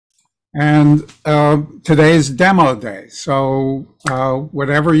And today's demo day. So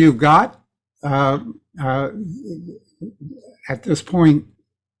whatever you've got uh, uh, at this point,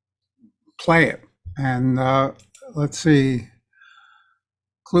 play it. And let's see,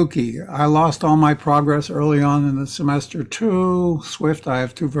 Kluki, I lost all my progress early on in the semester too. Swift, I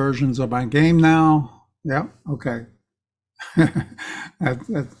have two versions of my game now. Yep, okay. That's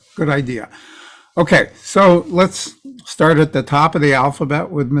a good idea. Okay, so let's start at the top of the alphabet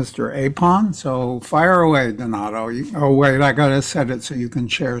with Mr. Apon. So fire away, Donato. Oh, wait, I got to set it so you can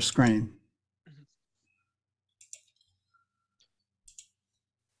share screen.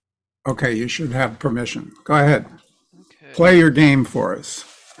 Okay, you should have permission. Go ahead. Okay. Play your game for us.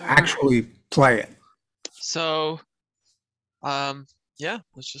 All right. Actually play it. So, yeah,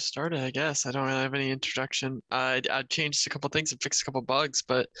 let's just start it, I guess. I don't really have any introduction. I changed a couple things and fixed a couple bugs,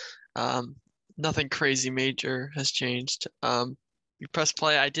 but um, nothing crazy major has changed. You press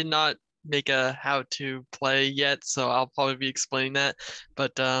play. I did not make a how to play yet, so I'll probably be explaining that.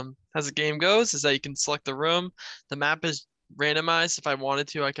 But as the game goes, is that you can select the room. The map is randomized. If I wanted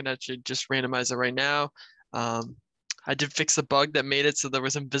to, I can actually just randomize it right now. I did fix a bug that made it so there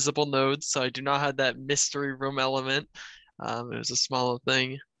was invisible nodes, so I do not have that mystery room element. It was a small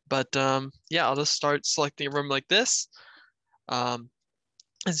thing, but yeah, I'll just start selecting a room like this. Um,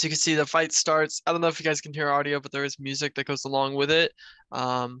 as you can see, the fight starts. I don't know if you guys can hear audio, but there is music that goes along with it.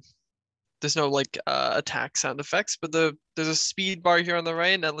 Um, there's no like attack sound effects, but there's a speed bar here on the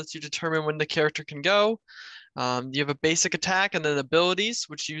right, and that lets you determine when the character can go. You have a basic attack and then abilities,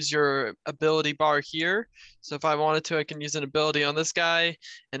 which use your ability bar here. So if I wanted to, I can use an ability on this guy,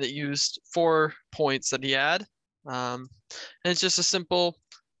 and it used 4 points that he had. And it's just a simple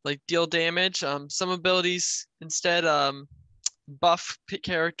like deal damage. Some abilities instead buff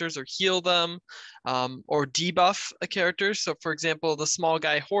characters or heal them, or debuff a character. So for example, the small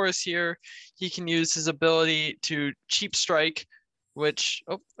guy Horace here, he can use his ability to cheap strike, which,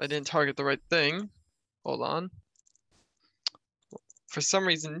 oh, I didn't target the right thing. Hold on. For some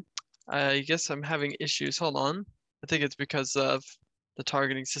reason, I guess I'm having issues. Hold on. I think it's because of the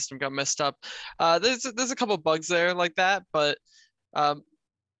targeting system got messed up. There's a couple bugs there like that, but um,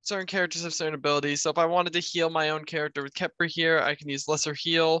 certain characters have certain abilities. So if I wanted to heal my own character with Kepri here, I can use lesser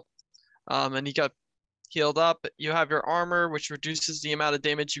heal, and he got healed up. You have your armor, which reduces the amount of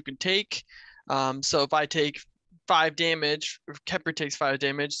damage you can take. So if I take 5 damage, if Kepri takes 5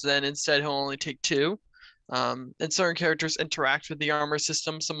 damage, then instead he'll only take 2. And certain characters interact with the armor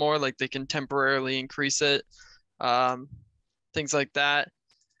system some more, like they can temporarily increase it, um, things like that.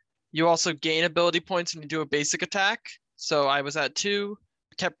 You also gain ability points when you do a basic attack. So I was at 2.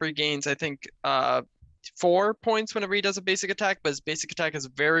 Kepri gains, I think, 4 points whenever he does a basic attack, but his basic attack is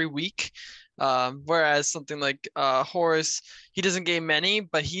very weak. Whereas something like Horus, he doesn't gain many,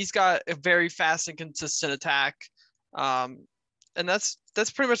 but he's got a very fast and consistent attack. And that's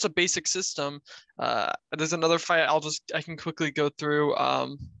pretty much the basic system. There's another fight I can quickly go through,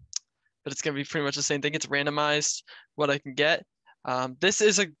 but it's gonna be pretty much the same thing. It's randomized what I can get. This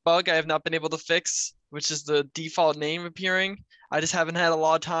is a bug I have not been able to fix, which is the default name appearing. I just haven't had a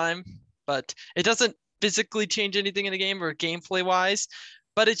lot of time, but it doesn't physically change anything in the game or gameplay wise,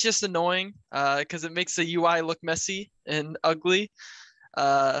 but it's just annoying because it makes the UI look messy and ugly.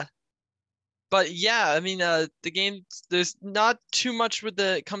 But yeah, I mean, the game, there's not too much with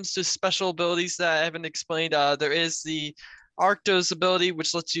it comes to special abilities that I haven't explained. There is the Arctos ability,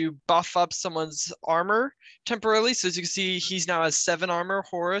 which lets you buff up someone's armor temporarily. So as you can see, he's now has 7 armor,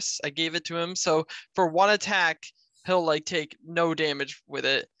 Horus. I gave it to him. So for one attack, he'll like take no damage with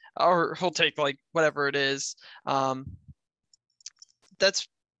it, or he'll take like whatever it is. That's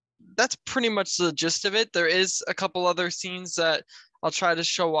that's pretty much the gist of it. There is a couple other scenes that I'll try to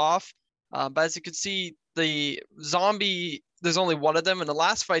show off. But as you can see, the zombie, there's only one of them. In the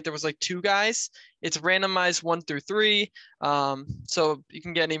last fight, there was like 2 guys. It's randomized 1 through 3. So you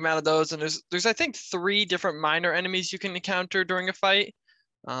can get any amount of those. And there's I think 3 different minor enemies you can encounter during a fight.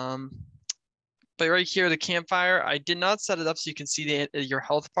 But right here, the campfire, I did not set it up so you can see your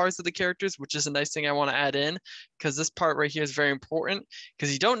health bars of the characters, which is a nice thing I want to add in, because this part right here is very important,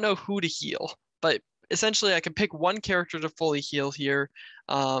 because you don't know who to heal. But essentially, I can pick one character to fully heal here.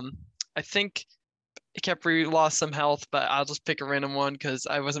 I think Kepri lost some health, but I'll just pick a random one because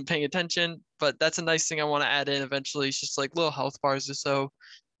I wasn't paying attention. But that's a nice thing I want to add in eventually. It's just like little health bars just so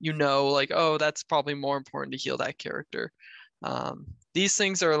you know, like, oh, that's probably more important to heal that character. These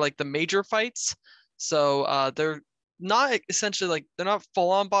things are like the major fights. So they're not essentially like they're not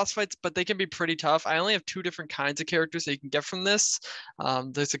full-on boss fights, but they can be pretty tough. I only have two different kinds of characters that you can get from this.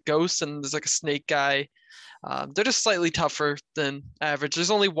 There's a ghost and there's like a snake guy. They're just slightly tougher than average.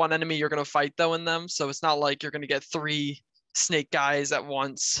 There's only one enemy you're gonna fight though in them, so it's not like you're gonna get 3 snake guys at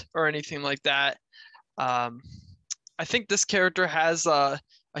once or anything like that. I think this character has a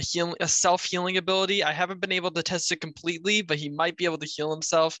self-healing ability. I haven't been able to test it completely, but he might be able to heal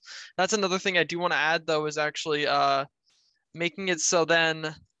himself. That's another thing I do want to add though, is actually making it so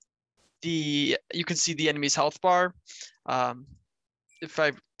then you can see the enemy's health bar.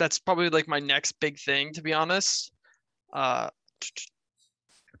 That's probably like my next big thing, to be honest. But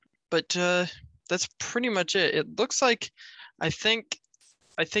that's pretty much it. It looks like I think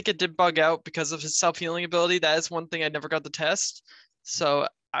it did bug out because of his self-healing ability. That is one thing I never got to test. So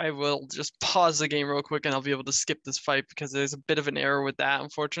I will just pause the game real quick and I'll be able to skip this fight because there's a bit of an error with that,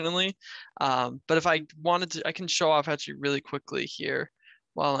 unfortunately. But if I wanted to, I can show off actually really quickly here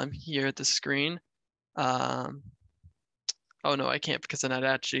while I'm here at the screen. Oh no, I can't because then I'd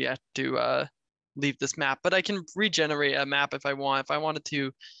actually have to leave this map. But I can regenerate a map if I want. If I wanted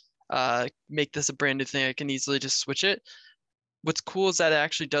to make this a brand new thing, I can easily just switch it. What's cool is that it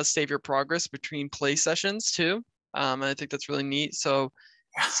actually does save your progress between play sessions too. And I think that's really neat. So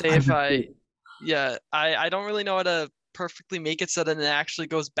say if I don't really know how to perfectly make it so that it actually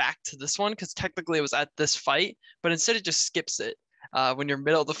goes back to this one, because technically it was at this fight, but instead it just skips it when you're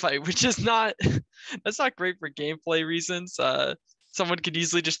middle of the fight, which is not that's not great for gameplay reasons. Someone could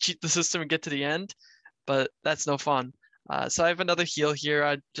easily just cheat the system and get to the end, but that's no fun. So I have another heal here.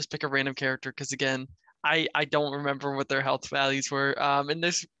 I just pick a random character because again, I don't remember what their health values were. And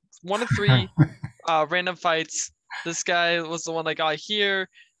there's 1 of 3 random fights. This guy was the one I got here.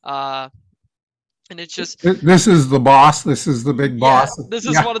 And it's just this is the boss. This is the big boss. This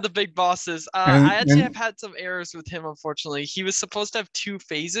is one of the big bosses. I actually have had some errors with him, unfortunately. He was supposed to have 2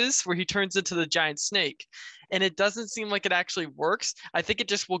 phases where he turns into the giant snake, and it doesn't seem like it actually works. I think it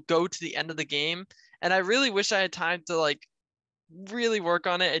just will go to the end of the game, and I really wish I had time to like really work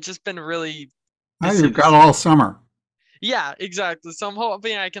on it. It's just been really busy. You've got all summer. Yeah, exactly. So I'm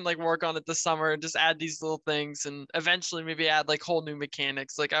hoping I can like work on it this summer and just add these little things and eventually maybe add like whole new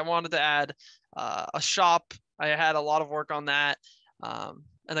mechanics. Like I wanted to add a shop. I had a lot of work on that,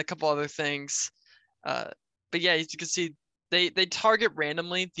 and a couple other things. But yeah, as you can see, they target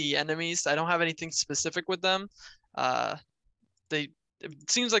randomly the enemies. I don't have anything specific with them.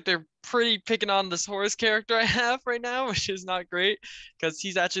 It seems like they're pretty picking on this Horus character I have right now, which is not great because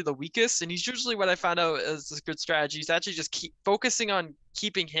he's actually the weakest. And he's usually what I found out is a good strategy. He's actually just keep focusing on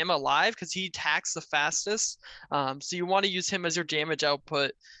keeping him alive because he attacks the fastest. So you want to use him as your damage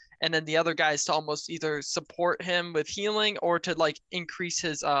output. And then the other guys to almost either support him with healing or to like increase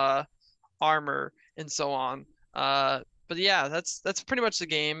his armor and so on. But yeah, that's pretty much the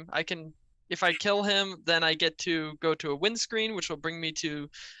game. If I kill him, then I get to go to a win screen, which will bring me to,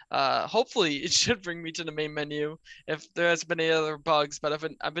 hopefully it should bring me to the main menu if there has been any other bugs, but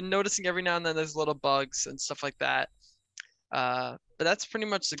I've been noticing every now and then there's little bugs and stuff like that. But that's pretty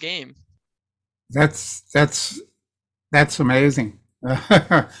much the game. That's amazing.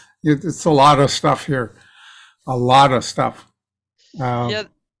 It's a lot of stuff here. A lot of stuff. Yeah.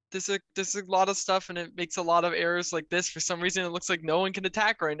 There's a lot of stuff and it makes a lot of errors like this. For some reason, it looks like no one can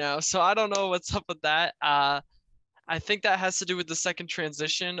attack right now. So I don't know what's up with that. I think that has to do with the second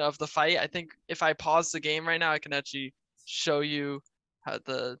transition of the fight. I think if I pause the game right now, I can actually show you how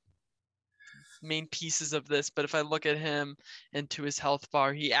the main pieces of this. But if I look at him and to his health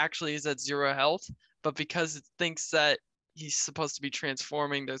bar, he actually is at 0 health. But because it thinks that he's supposed to be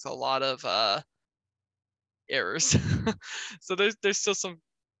transforming, there's a lot of errors. So there's still some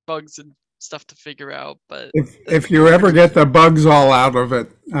bugs and stuff to figure out, but if you ever get the bugs all out of it,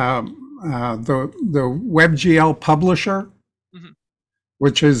 the WebGL publisher,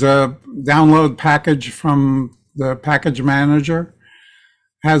 which is a download package from the package manager,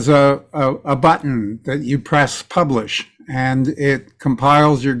 has a button that you press publish, and it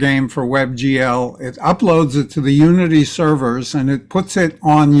compiles your game for WebGL. It uploads it to the Unity servers, and it puts it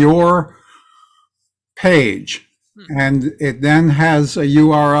on your page. And it then has a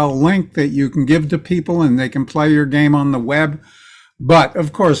URL link that you can give to people and they can play your game on the web. But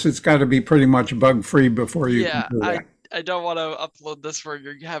of course, it's got to be pretty much bug free before you can do that. I don't want to upload this where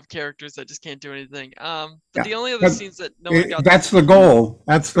you have characters that just can't do anything. But the only other scenes that no one got. That's the goal.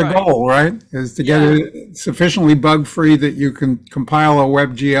 That's the goal, right? Is to get it sufficiently bug free that you can compile a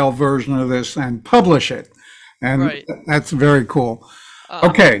WebGL version of this and publish it. And that's very cool.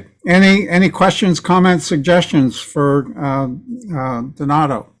 Okay. Any questions, comments, suggestions for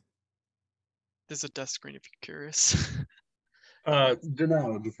Donato? there's a death screen if you're curious.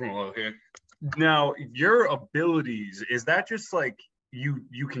 Donato, different level here. Now, your abilities, is that just like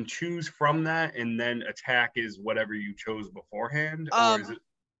you can choose from that and then attack is whatever you chose beforehand? Or is it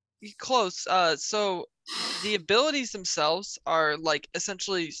Close. So the abilities themselves are like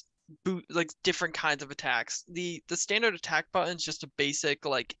essentially like different kinds of attacks. The standard attack button is just a basic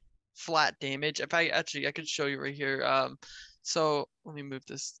like flat damage. If I could show you right here. So let me move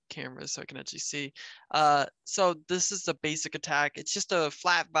this camera so I can actually see. So this is the basic attack. It's just a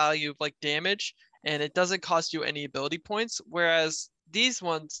flat value of like damage, and it doesn't cost you any ability points. Whereas these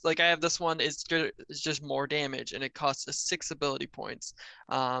ones, like I have this one, is just more damage, and it costs us 6 ability points.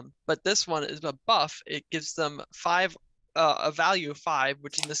 But this one is a buff. It gives them 5, a value of 5,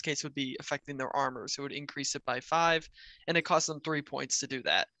 which in this case would be affecting their armor. So it would increase it by 5, and it costs them 3 points to do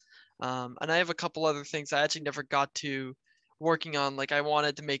that. And I have a couple other things I actually never got to working on. Like I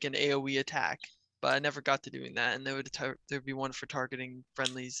wanted to make an AoE attack, but I never got to doing that. And there'd be one for targeting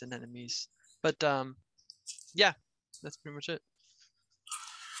friendlies and enemies. But yeah, that's pretty much it.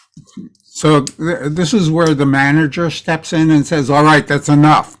 So this is where the manager steps in and says, all right, that's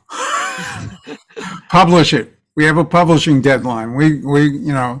enough. Publish it. We have a publishing deadline.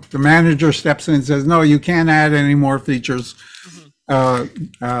 The manager steps in and says, no, you can't add any more features. Wrap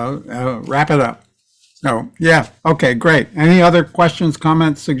it up. So, yeah. Okay, great. Any other questions,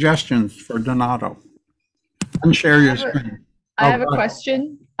 comments, suggestions for Donato? Unshare your screen. I have a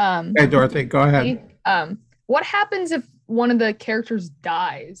question. Hey, Dorothy, go ahead. What happens if one of the characters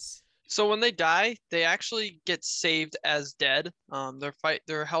dies? So when they die, they actually get saved as dead.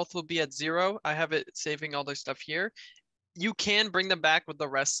 Their health will be at 0. I have it saving all their stuff here. You can bring them back with the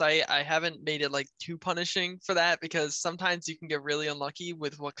rest site. I haven't made it like too punishing for that because sometimes you can get really unlucky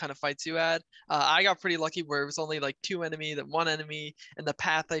with what kind of fights you had. I got pretty lucky where it was only like 2 enemy, then 1 enemy, and the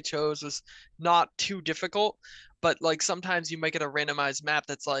path I chose was not too difficult. But like sometimes you might get a randomized map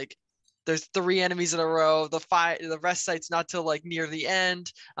that's like there's 3 enemies in a row. The rest site's not till like near the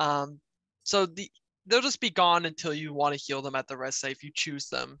end. So they'll just be gone until you want to heal them at the rest site if you choose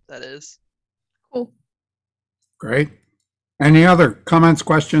them. That is. Cool. Great. Any other comments,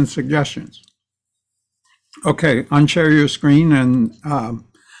 questions, suggestions? Okay, unshare your screen and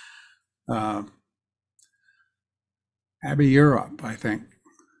Abby, you're up, I think.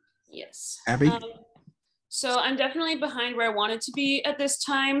 Yes. Abby? So I'm definitely behind where I wanted to be at this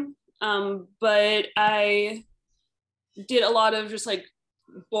time, but I did a lot of just like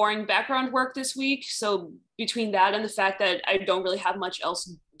boring background work this week. So between that and the fact that I don't really have much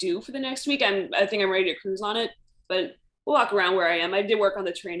else due for the next week, I think I'm ready to cruise on it, but we'll walk around where I am. I did work on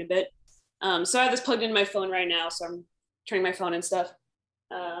the terrain a bit. So I have this plugged into my phone right now, so I'm turning my phone and stuff.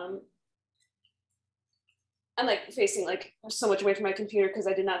 I'm like facing like so much away from my computer because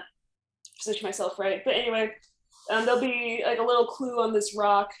I did not position myself right. But anyway, there'll be like a little clue on this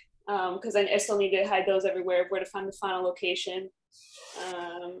rock because I still need to hide those everywhere, where to find the final location.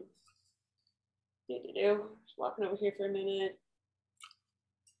 Just walking over here for a minute.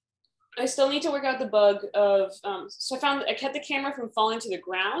 I still need to work out the bug of, so I kept the camera from falling to the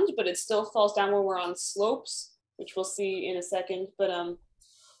ground, but it still falls down when we're on slopes, which we'll see in a second. But and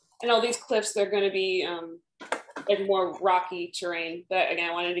all these cliffs, they're going to be like more rocky terrain. But again,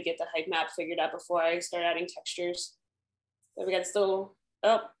 I wanted to get the height map figured out before I start adding textures. But we got still,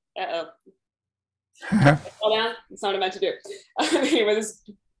 fall down. It's not what I meant to do. Anyway,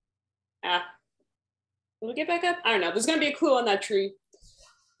 will we get back up? I don't know. There's going to be a clue on that tree.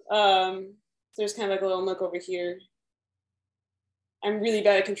 So there's kind of like a little nook over here. I'm really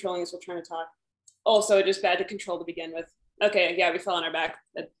bad at controlling this while trying to talk. Also, just bad to control to begin with. Okay, yeah, we fell on our back.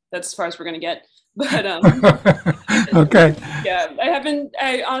 That's as far as we're gonna get. But okay. Yeah,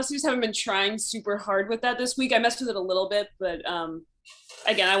 I honestly just haven't been trying super hard with that this week. I messed with it a little bit, but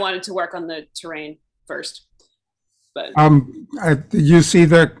again, I wanted to work on the terrain first. But did you see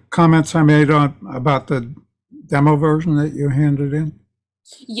the comments I made about the demo version that you handed in?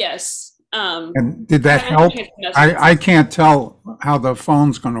 Yes. And did that help? I can't tell how the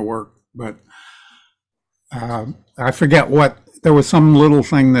phone's going to work, but I forget what, there was some little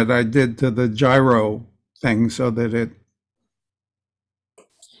thing that I did to the gyro thing so that it.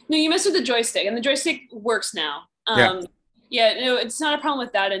 No, you messed with the joystick, and the joystick works now. Yeah, no, it's not a problem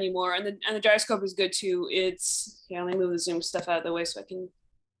with that anymore, and the gyroscope is good too. It's, yeah, let me move the zoom stuff out of the way so I can.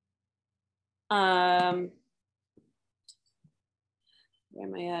 Where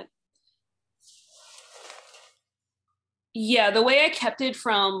am I at? Yeah, the way I kept it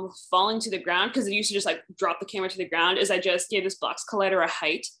from falling to the ground, because it used to just like drop the camera to the ground, is I just gave this box collider a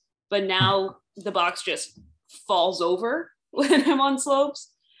height, but now the box just falls over when I'm on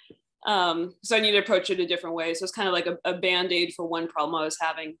slopes. So I need to approach it a different way. So it's kind of like a band-aid for one problem I was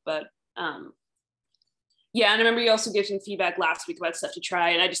having. But yeah, and I remember you also gave some feedback last week about stuff to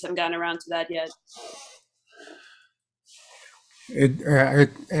try, and I just haven't gotten around to that yet.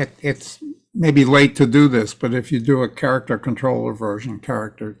 It's maybe late to do this, but if you do a character controller version,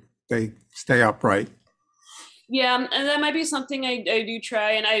 they stay upright. Yeah, and that might be something I do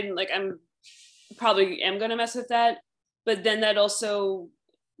try, and I'm probably am gonna mess with that. But then that also,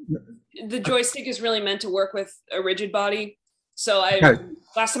 the joystick is really meant to work with a rigid body. So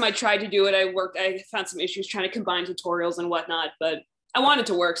last time I tried to do it, I found some issues trying to combine tutorials and whatnot, but I want it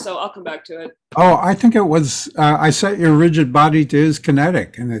to work, so I'll come back to it. Oh, I think it was, I set your rigid body to is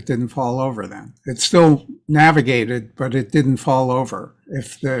kinetic and it didn't fall over then. It still navigated, but it didn't fall over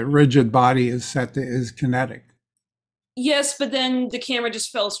if the rigid body is set to is kinetic. Yes, but then the camera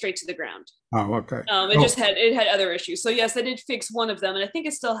just fell straight to the ground. Oh, okay. It had other issues. So yes, I did fix one of them, and I think I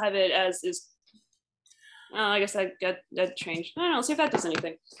still have it as is. I guess that changed. I don't know. See if that does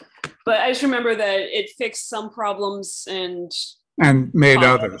anything. But I just remember that it fixed some problems and made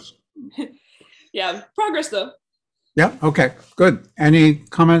others. Yeah, progress though. Yeah. Okay. Good. Any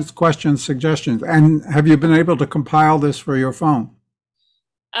comments, questions, suggestions? And have you been able to compile this for your phone?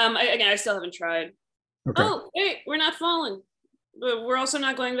 I still haven't tried. Okay. Oh, wait, we're not falling. But we're also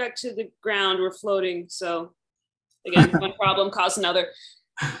not going back to the ground. We're floating. So again, one problem caused another.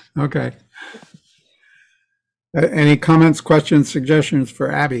 Okay. Any comments, questions, suggestions for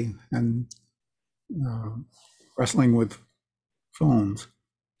Abby and wrestling with phones?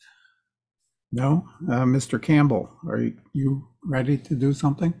 No? Mr. Campbell, are you ready to do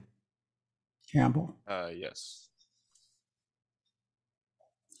something? Campbell? Yes.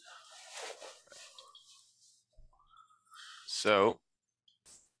 So,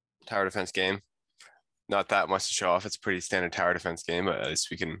 tower defense game. Not that much to show off. It's a pretty standard tower defense game, but at least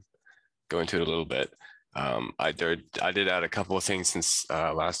we can go into it a little bit. I did add a couple of things since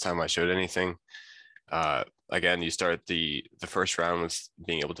last time I showed anything. Again, you start the first round with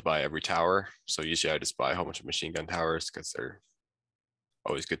being able to buy every tower. So usually I just buy a whole bunch of machine gun towers because they're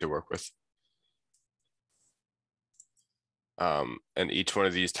always good to work with. And each one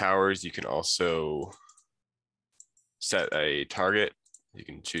of these towers, you can also set a target. You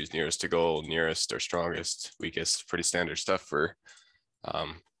can choose nearest to goal, nearest or strongest, weakest, pretty standard stuff for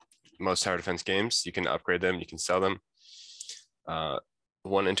most tower defense games. You can upgrade them, you can sell them.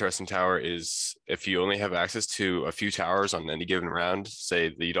 One interesting tower is if you only have access to a few towers on any given round, say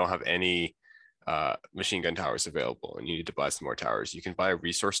that you don't have any machine gun towers available and you need to buy some more towers, you can buy a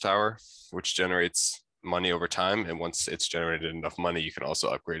resource tower, which generates money over time. And once it's generated enough money, you can also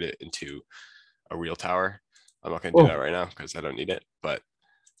upgrade it into a real tower. I'm not going to do that right now because I don't need it. But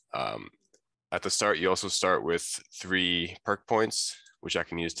at the start, you also start with 3 perk points, which I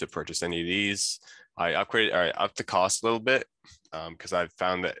can use to purchase any of these. I upped the cost a little bit because I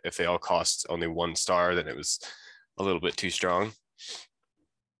found that if they all cost only 1 star, then it was a little bit too strong.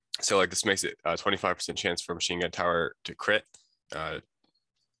 So like this makes it a 25% chance for machine gun tower to crit.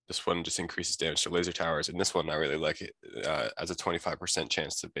 This one just increases damage to laser towers. And this one, I really like it as a 25%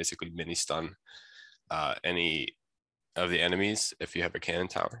 chance to basically mini stun any of the enemies if you have a cannon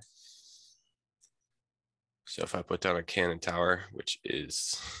tower. So if I put down a cannon tower, which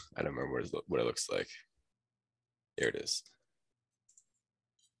is, I don't remember what it looks like. Here it is.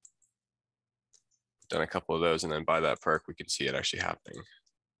 Done a couple of those and then buy that perk, we can see it actually happening.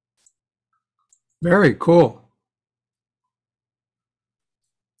 Very cool.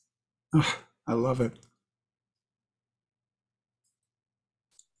 Oh, I love it.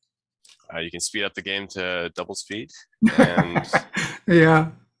 You can speed up the game to double speed. And yeah,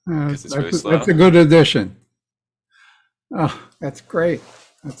 it's really slow. That's a good addition. Oh, that's great.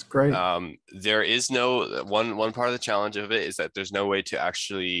 That's great. There is no one part of the challenge of it is that there's no way to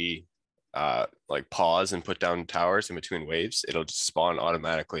actually like pause and put down towers in between waves. It'll just spawn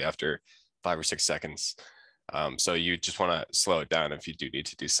automatically after 5 or 6 seconds. So you just want to slow it down if you do need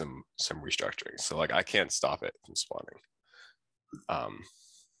to do some restructuring. So like I can't stop it from spawning.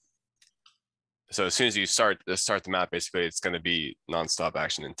 So as soon as you start the map, basically it's going to be nonstop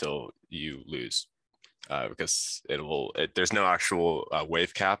action until you lose, because there's no actual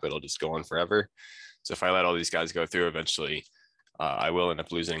wave cap. It'll just go on forever. So if I let all these guys go through, eventually I will end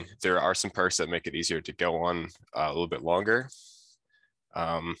up losing. There are some perks that make it easier to go on a little bit longer.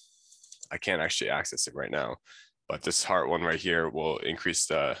 I can't actually access it right now, but this heart one right here will increase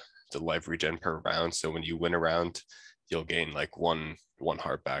the life regen per round. So when you win a round, you'll gain like one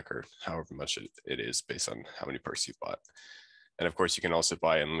heart back or however much it is based on how many perks you bought. And of course, you can also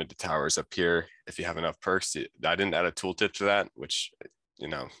buy unlimited towers up here if you have enough perks. I didn't add a tooltip to that, which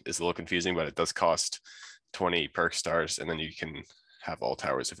is a little confusing, but it does cost 20 perk stars, and then you can have all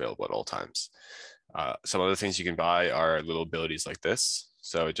towers available at all times. Some other things you can buy are little abilities like this.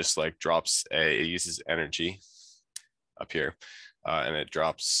 So it just like drops it uses energy up here, and it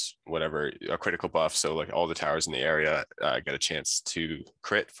drops a critical buff. So like all the towers in the area get a chance to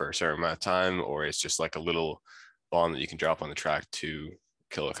crit for a certain amount of time, or it's just like a little bomb that you can drop on the track to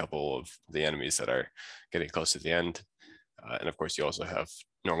kill a couple of the enemies that are getting close to the end. And of course, you also have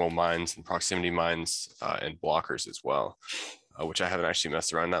normal mines and proximity mines and blockers as well, which I haven't actually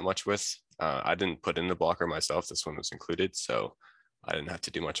messed around that much with. I didn't put in the blocker myself. This one was included, so I didn't have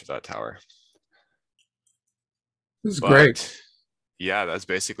to do much of that tower. This is great. Yeah, that's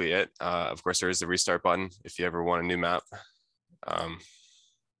basically it. Of course, there is the restart button if you ever want a new map. And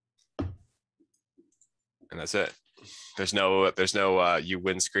that's it. There's no you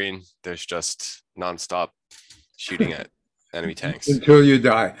win screen. There's just nonstop shooting at enemy tanks until you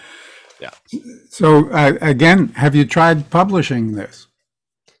die. Yeah. So again, have you tried publishing this?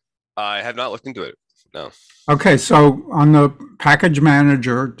 I have not looked into it. No. Okay, so on the package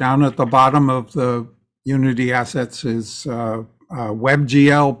manager down at the bottom of the Unity assets is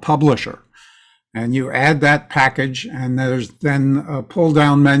WebGL Publisher, and you add that package, and there's then a pull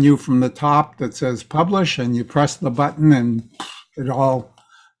down menu from the top that says Publish, and you press the button, and it all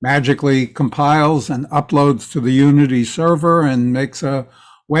magically compiles and uploads to the Unity server and makes a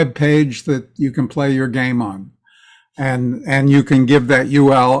web page that you can play your game on. And you can give that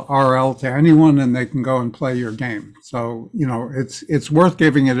URL to anyone, and they can go and play your game. So, it's worth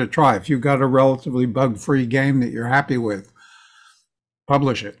giving it a try. If you've got a relatively bug-free game that you're happy with,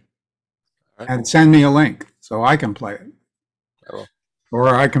 publish it. And send me a link so I can play it. I will. Or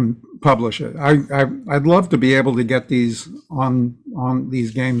I can publish it. I'd love to be able to get these on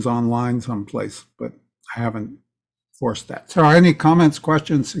these games online someplace, but I haven't forced that. So any comments,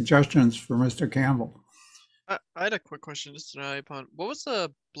 questions, suggestions for Mr. Campbell? I had a quick question just to know upon. What was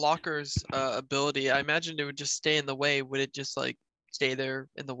the blocker's ability? I imagined it would just stay in the way. Would it just like stay there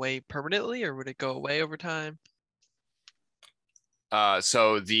in the way permanently, or would it go away over time?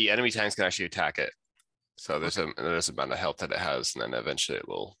 So the enemy tanks can actually attack it. So there's a amount of health that it has, and then eventually it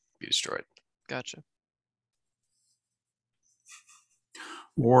will be destroyed. Gotcha.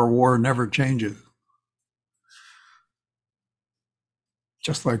 War never changes.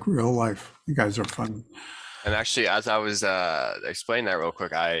 Just like real life. You guys are fun. And actually, as I was explaining that real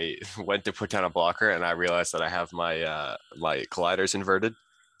quick, I went to put down a blocker, and I realized that I have my my colliders inverted,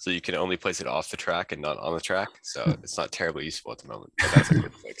 so you can only place it off the track and not on the track. So it's not terribly useful at the moment, but that's a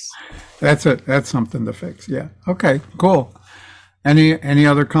good fix. That's something to fix. Yeah. Okay. Cool. Any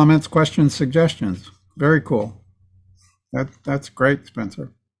other comments, questions, suggestions? Very cool. That's great,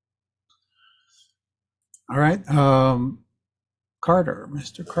 Spencer. All right. Carter,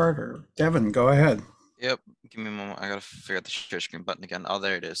 Mr. Carter. Devin, go ahead. Yep, give me a moment. I gotta figure out the share screen button again. Oh,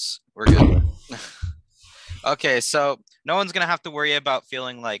 there it is. We're good. Okay, so no one's gonna have to worry about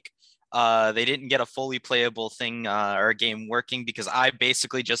feeling like they didn't get a fully playable thing or a game working, because I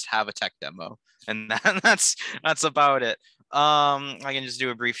basically just have a tech demo, and that's about it. I can just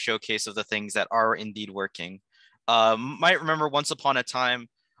do a brief showcase of the things that are indeed working. Might remember once upon a time,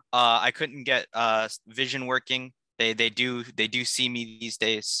 I couldn't get vision working. They do see me these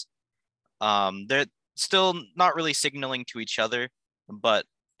days. They're still not really signaling to each other, but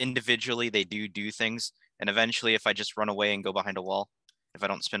individually they do things. And eventually, if I just run away and go behind a wall, if I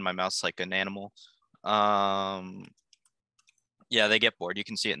don't spin my mouse like an animal, yeah, they get bored. You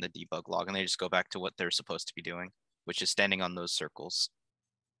can see it in the debug log, and they just go back to what they're supposed to be doing, which is standing on those circles.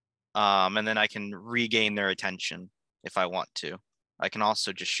 And then I can regain their attention if I want to. I can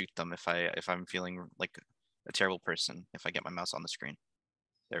also just shoot them if I'm feeling like a terrible person, if I get my mouse on the screen.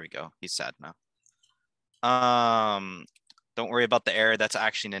 There we go. He's sad now. Don't worry about the error. That's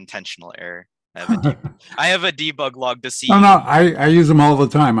actually an intentional error. I have a debug log to see. No, I use them all the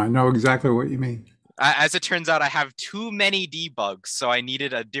time. I know exactly what you mean. As it turns out, I have too many debugs, so I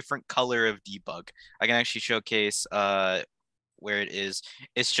needed a different color of debug. I can actually showcase where it is.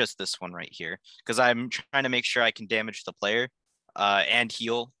 It's just this one right here, because I'm trying to make sure I can damage the player and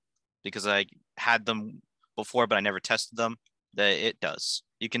heal, because I had them before, but I never tested them. That it does.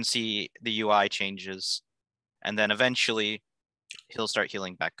 You can see the UI changes, and then eventually he'll start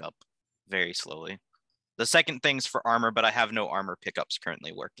healing back up very slowly. The second thing's for armor, but I have no armor pickups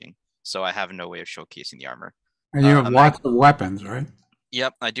currently working, so I have no way of showcasing the armor. And you have lots of weapons, right?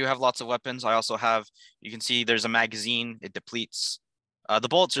 Yep, I do have lots of weapons. I also have, you can see there's a magazine, it depletes. The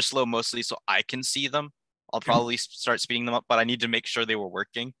bullets are slow mostly, so I can see them. I'll probably start speeding them up, but I need to make sure they were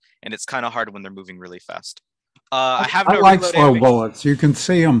working, and it's kind of hard when they're moving really fast. I have I no like reload slow animation. bullets. You can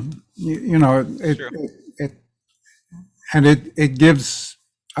see them. You know, Sure. it gives.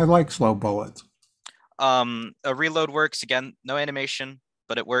 I like slow bullets. A reload works again, no animation,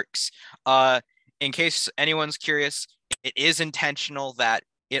 but it works. In case anyone's curious, it is intentional that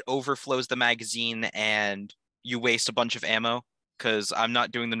it overflows the magazine and you waste a bunch of ammo, because I'm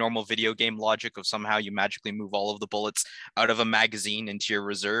not doing the normal video game logic of somehow you magically move all of the bullets out of a magazine into your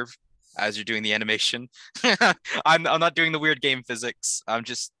reserve as you're doing the animation. I'm not doing the weird game physics. I'm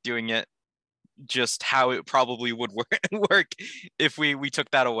just doing it just how it probably would work if we took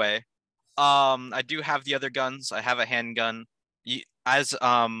that away. I do have the other guns. I have a handgun. As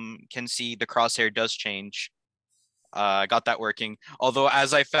can see, the crosshair does change. I got that working. Although,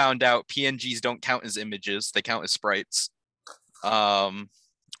 as I found out, PNGs don't count as images; they count as sprites.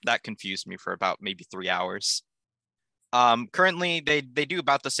 That confused me for about maybe 3 hours. Currently, they do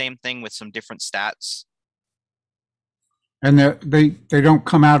about the same thing with some different stats. And they don't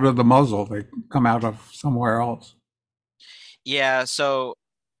come out of the muzzle; they come out of somewhere else. Yeah, so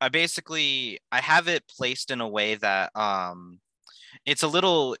I have it placed in a way that it's a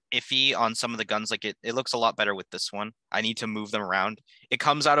little iffy on some of the guns. Like it looks a lot better with this one. I need to move them around. It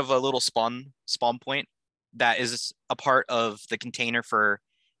comes out of a little spawn point that is a part of the container for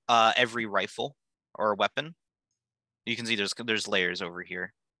every rifle or weapon. You can see there's layers over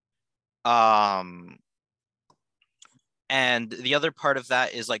here. And the other part of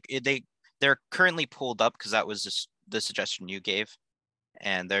that is like they're currently pulled up because that was just the suggestion you gave.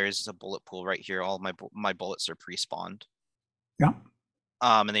 And there's a bullet pool right here. All my bullets are pre-spawned. Yeah.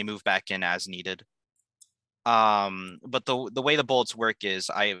 And they move back in as needed. But the way the bullets work is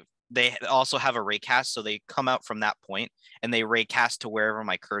they also have a raycast, so they come out from that point and they raycast to wherever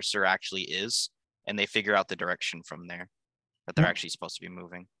my cursor actually is, and they figure out the direction from there that they're actually supposed to be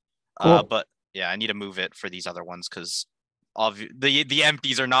moving. Cool. But yeah, I need to move it for these other ones because the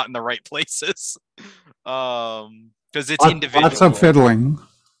empties are not in the right places. Because it's individual. Lots of fiddling.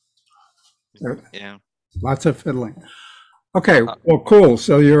 Yeah. Lots of fiddling. Okay, well, cool.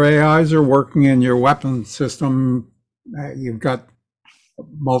 So your AIs are working in your weapon system. You've got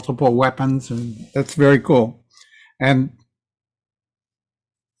multiple weapons, and that's very cool. And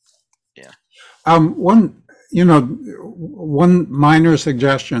yeah, one minor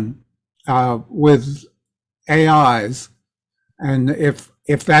suggestion with AIs, and if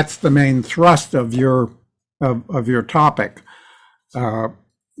that's the main thrust of your topic,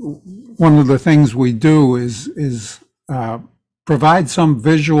 one of the things we do is provide some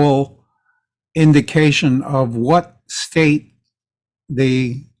visual indication of what state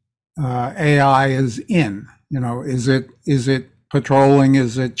the AI is in. You know, is it patrolling?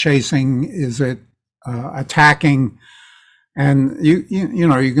 Is it chasing? Is it attacking? And you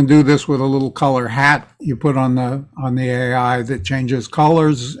can do this with a little color hat you put on the AI that changes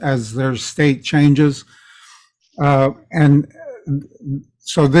colors as their state changes, and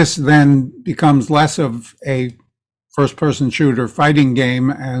so this then becomes less of a first-person shooter fighting game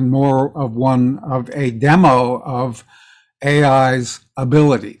and more of a demo of AI's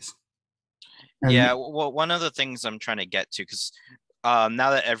abilities. And yeah, well, one of the things I'm trying to get to, because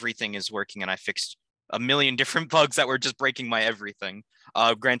now that everything is working and I fixed a million different bugs that were just breaking my everything.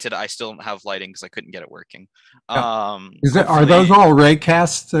 Granted, I still don't have lighting because I couldn't get it working. are those all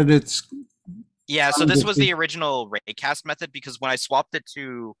raycasts that it's? Yeah, so this was the original raycast method, because when I swapped it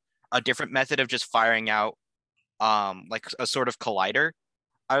to a different method of just firing out like a sort of collider,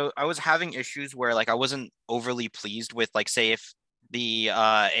 I was having issues where like I wasn't overly pleased with, like, say if the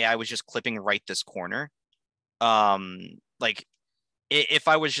AI was just clipping right this corner. Like if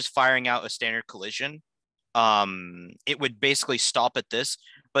I was just firing out a standard collision, it would basically stop at this,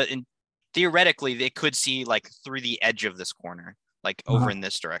 but theoretically they could see like through the edge of this corner, like over in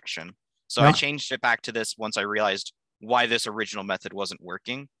this direction. So I changed it back to this once I realized why this original method wasn't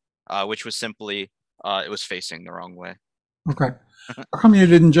working, which was simply it was facing the wrong way. Okay. How come you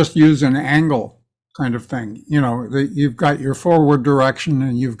didn't just use an angle kind of thing? You know, you've got your forward direction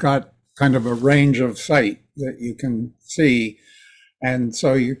and you've got kind of a range of sight that you can see. And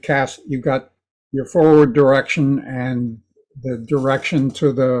so you've got your forward direction and the direction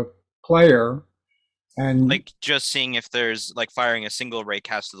to the player. And like just seeing if there's like firing a single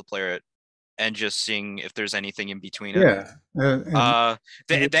raycast to the player and just seeing if there's anything in between it. Yeah.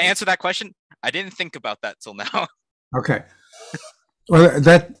 To answer that question, I didn't think about that till now. Okay. Well,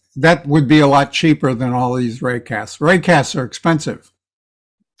 that would be a lot cheaper than all these raycasts. Raycasts are expensive,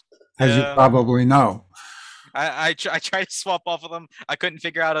 as you probably know. I tried to swap off of them. I couldn't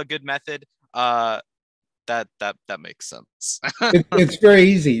figure out a good method that that makes sense. It's very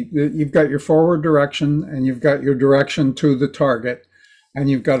easy. You've got your forward direction, and you've got your direction to the target, and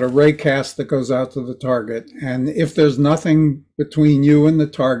you've got a raycast that goes out to the target. And if there's nothing between you and the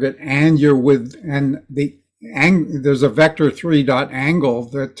target, and you're there's a vector 3 dot angle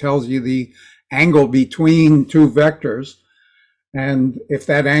that tells you the angle between two vectors. And if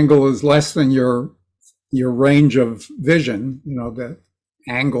that angle is less than your range of vision, the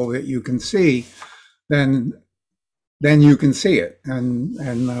angle that you can see, then you can see it. And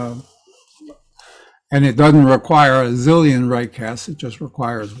it doesn't require a zillion raycasts. It just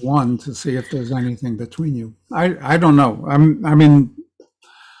requires one to see if there's anything between you. I don't know.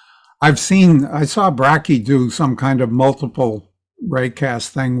 I saw Bracky do some kind of multiple raycast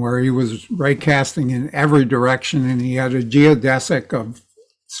thing where he was raycasting in every direction, and he had a geodesic of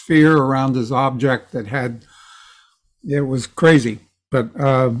sphere around his object it was crazy. But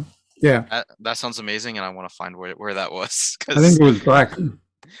yeah, that sounds amazing, and I want to find where that was. I think it was Bracky.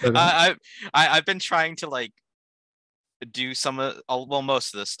 I've been trying to do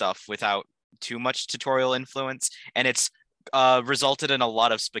most of this stuff without too much tutorial influence, and it's resulted in a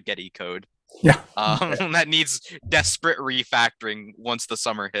lot of spaghetti code. Yeah. That needs desperate refactoring once the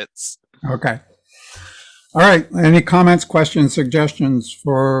summer hits. Okay. All right. Any comments, questions, suggestions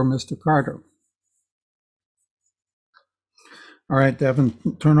for Mr. Carter? All right,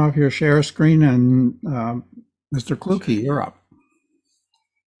 Devin, turn off your share screen, and Mr. Kluge, you're up.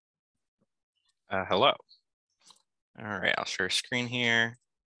 Hello. All right, I'll share screen here.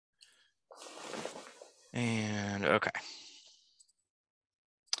 And okay.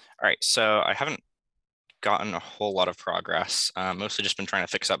 All right, so I haven't gotten a whole lot of progress. Mostly just been trying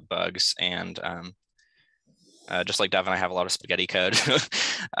to fix up bugs, and just like Devin, I have a lot of spaghetti code.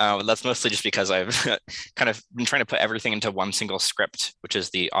 That's mostly just because I've kind of been trying to put everything into one single script, which is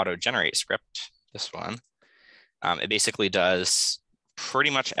the auto-generate script, this one. It basically does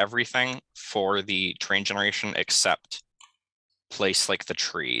pretty much everything for the terrain generation except place like the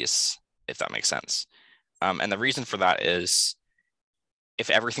trees, if that makes sense. And the reason for that is if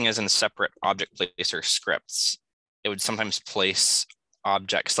everything is in separate object placer scripts, it would sometimes place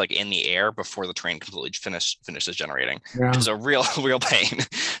objects like in the air before the terrain completely finishes generating, which is a real pain.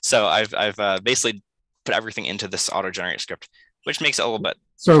 So I've basically put everything into this auto-generate script, which makes it a little bit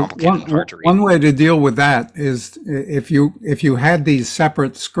complicated and hard to read. One way to deal with that is if you had these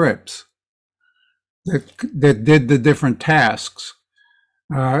separate scripts that did the different tasks,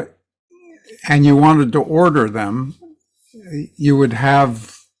 and you wanted to order them, you would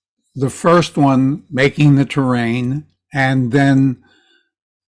have the first one making the terrain, and then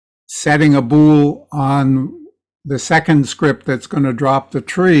setting a bool on the second script that's going to drop the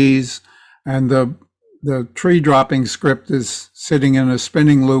trees, and the tree dropping script is sitting in a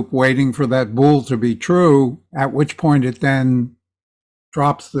spinning loop waiting for that bool to be true, at which point it then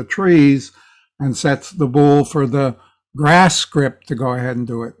drops the trees and sets the bool for the grass script to go ahead and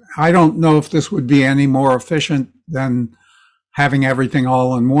do it. I don't know if this would be any more efficient than having everything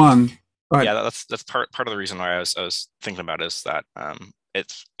all in one. But yeah, that's part of the reason why I was thinking about is that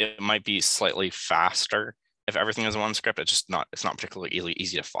it might be slightly faster if everything is in one script. It's not particularly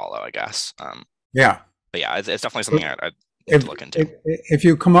easy to follow, I guess. Yeah. But yeah, it's definitely something I'd have to look into. If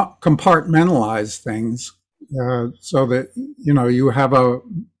you compartmentalize things so that you have a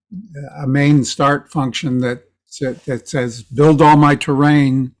main start function that says build all my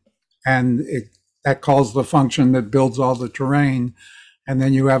terrain, and that calls the function that builds all the terrain, and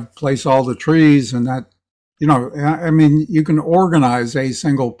then you have place all the trees, and that you can organize a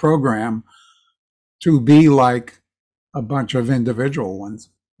single program to be like a bunch of individual ones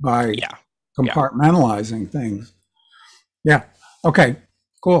by compartmentalizing things. Yeah. Okay.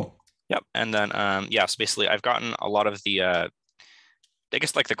 Cool. Yep. And then so basically I've gotten a lot of the I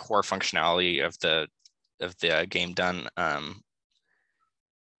guess like the core functionality of the game done.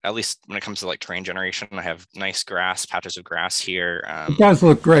 At least when it comes to like terrain generation, I have nice patches of grass here. It does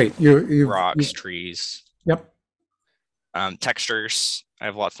look great. Rocks, trees. Yep. Textures. I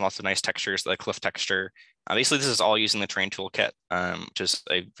have lots and lots of nice textures, the cliff texture. Basically, this is all using the terrain toolkit, which is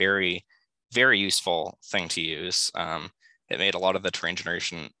a very, very useful thing to use. It made a lot of the terrain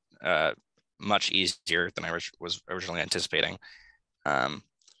generation much easier than I was originally anticipating.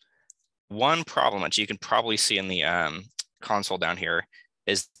 One problem, which you can probably see in the console down here,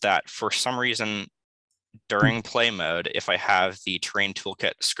 is that for some reason during play mode, if I have the terrain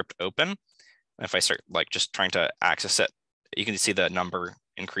toolkit script open, if I start like just trying to access it, you can see the number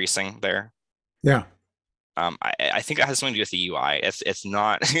increasing there. Yeah. I think it has something to do with the UI. It's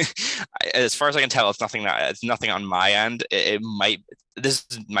not, as far as I can tell, it's nothing on my end. It might, this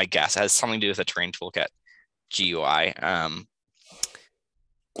is my guess, it has something to do with the terrain toolkit. GUI.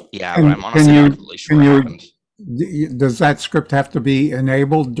 Yeah, And but I'm honestly not really sure what happened. Does that script have to be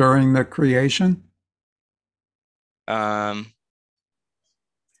enabled during the creation? I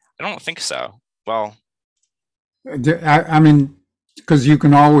don't think so. Well, I mean, because you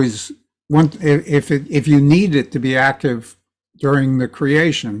can always, if you need it to be active during the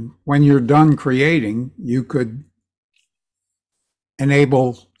creation, when you're done creating, you could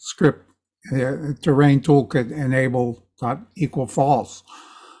enable script terrain toolkit enable equal false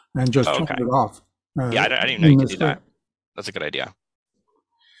and just turn it off. Yeah, I didn't even know you could do that. That's a good idea.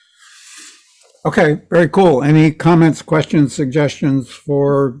 Okay, very cool. Any comments, questions, suggestions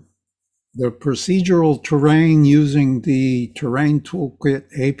for the procedural terrain using the Terrain Toolkit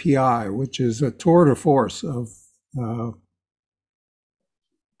API, which is a tour de force of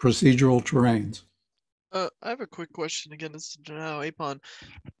procedural terrains? I have a quick question again. This is now Apon.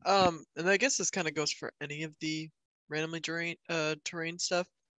 And I guess this kind of goes for any of the randomly terrain stuff.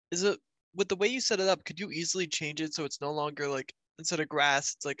 Is it with the way you set it up? Could you easily change it so it's no longer like instead of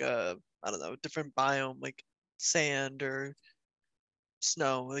grass, it's like a I don't know, different biome like sand or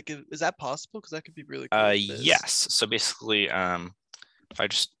snow? Like, is that possible? Because that could be really cool. Yes. So basically, if I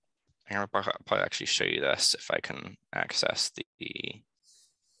just, I'll probably actually show you this if I can access the.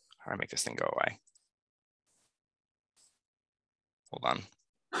 How do I make this thing go away? Hold on.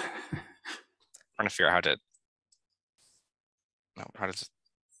 Trying to figure out how to. No, how does it?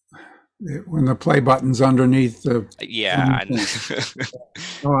 When the play button's underneath the. Yeah.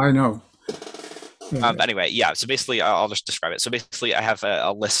 Oh, I know. But anyway, yeah. So basically, I'll just describe it. So basically, I have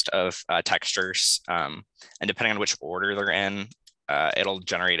a list of textures, and depending on which order they're in, it'll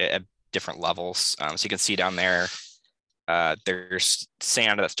generate it at different levels. So you can see down there, there's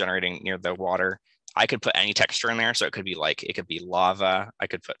sand that's generating near the water. I could put any texture in there, so it could be like it could be lava. I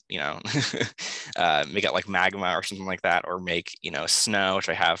could put make it like magma or something like that, or make snow, which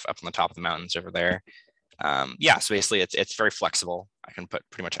I have up on the top of the mountains over there. Yeah, so basically it's very flexible. I can put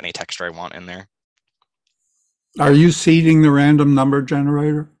pretty much any texture I want in there. Are you seeding the random number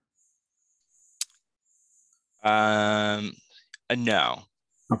generator? No.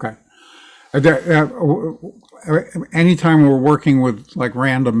 Okay. Anytime we're working with like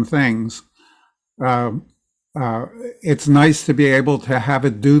random things, it's nice to be able to have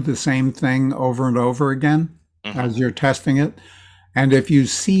it do the same thing over and over again as you're testing it. And if you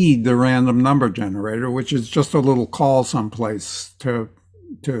seed the random number generator, which is just a little call someplace to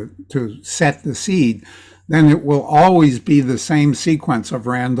set the seed, then it will always be the same sequence of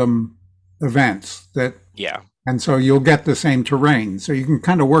random events and so you'll get the same terrain. So you can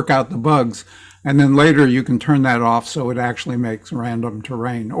kind of work out the bugs, and then later you can turn that off so it actually makes random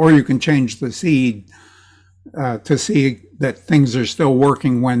terrain. Or you can change the seed to see that things are still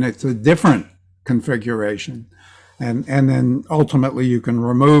working when it's a different configuration. And then ultimately you can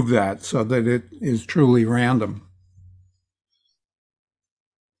remove that so that it is truly random.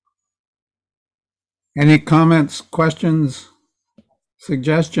 Any comments, questions,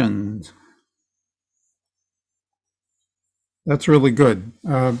 suggestions? That's really good.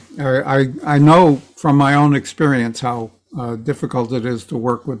 I know from my own experience how difficult it is to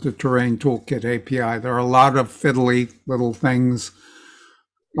work with the Terrain Toolkit API. There are a lot of fiddly little things.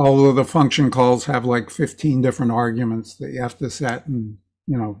 All of the function calls have like 15 different arguments that you have to set, and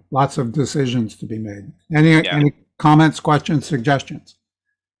lots of decisions to be made. Any comments, questions, suggestions?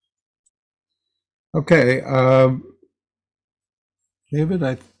 Okay,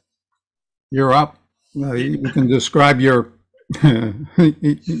 David, you're up. You can describe your Sure, I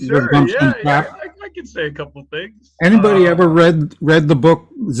can say a couple things. Anybody ever read the book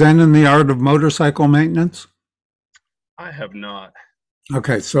Zen and the Art of Motorcycle Maintenance? I have not.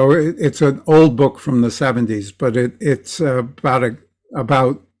 Okay, so it's an old book from the 70s, but it's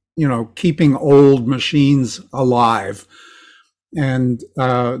about keeping old machines alive. And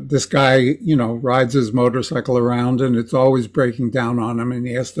this guy, rides his motorcycle around, and it's always breaking down on him, and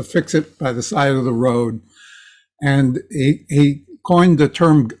he has to fix it by the side of the road. And he coined the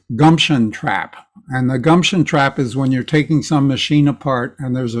term gumption trap. And the gumption trap is when you're taking some machine apart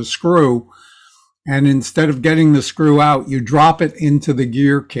and there's a screw, and instead of getting the screw out, you drop it into the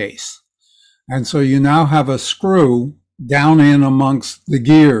gear case. And so you now have a screw down in amongst the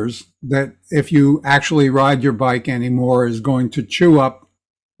gears that if you actually ride your bike anymore is going to chew up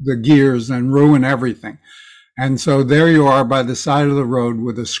the gears and ruin everything. And so there you are by the side of the road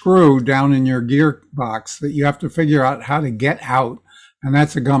with a screw down in your gearbox that you have to figure out how to get out. And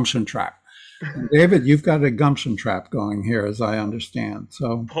that's a gumption trap. And David, you've got a gumption trap going here, as I understand.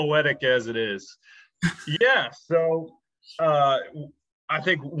 So poetic as it is. Yeah. So I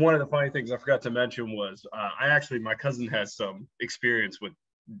think one of the funny things I forgot to mention was my cousin has some experience with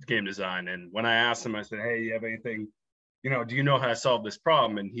game design. And when I asked him, I said, hey, you have anything, do you know how to solve this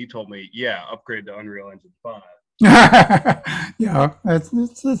problem? And he told me, yeah, upgrade to Unreal Engine 5. Yeah,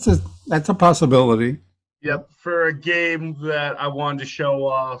 that's a possibility. Yep, for a game that I wanted to show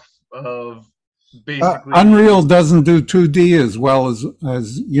off of basically. Unreal doesn't do 2D as well as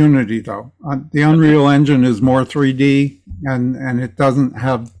Unity, though. The Unreal Engine is more 3D, and it doesn't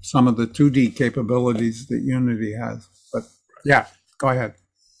have some of the 2D capabilities that Unity has. But yeah, go ahead.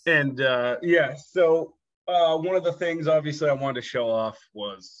 And so one of the things, obviously, I wanted to show off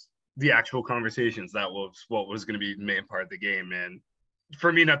was the actual conversations. That was what was going to be the main part of the game. And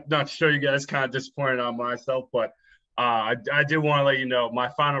for me, not to show you guys, kind of disappointed on myself, but I did want to let you know my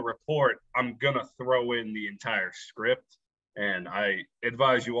final report. I'm going to throw in the entire script, and I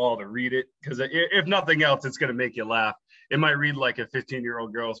advise you all to read it, because if nothing else, it's going to make you laugh. It might read like a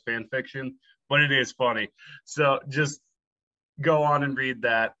 15-year-old girl's fan fiction, but it is funny. So just go on and read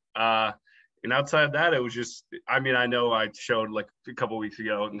that. And outside of that, it was just, I know I showed like a couple weeks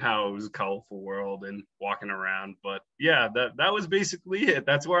ago and how it was a colorful world and walking around, but yeah, that was basically it.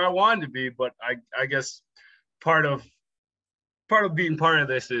 That's where I wanted to be. But I guess part of being part of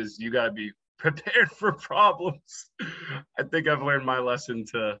this is you got to be prepared for problems. I think I've learned my lesson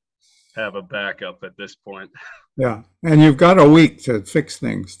to have a backup at this point. Yeah, and you've got a week to fix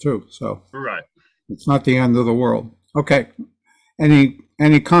things too, so Right. It's not the end of the world. Okay, any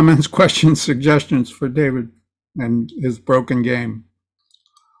comments, questions, suggestions for David and his broken game?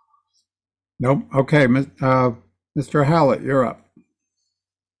 Nope. Okay, Mr. Hallett, you're up.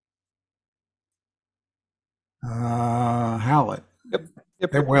 Hallett.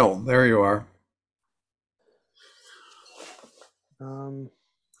 Yep. Will, there you are.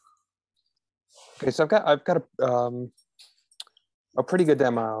 Okay, so I've got a pretty good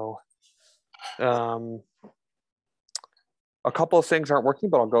demo. A couple of things aren't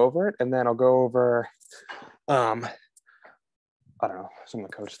working, but I'll go over it, and then I'll go over I don't know, some of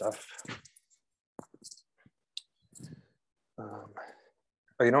the code stuff. Oh,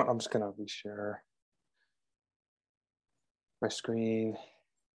 you know what? I'm just gonna reshare my screen.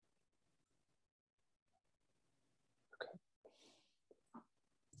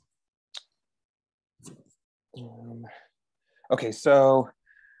 Okay, so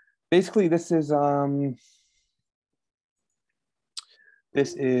basically this is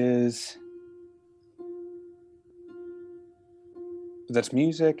that's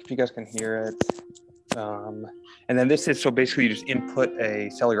music, if you guys can hear it. And then this is, so basically you just input a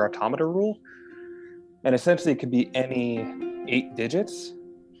cellular automata rule, and essentially it could be any 8 digits,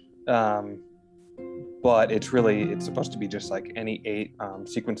 but it's supposed to be just like any 8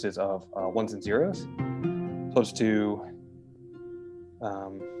 sequences of ones and zeros. So let's do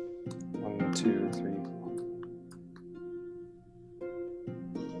 1, 2, 3,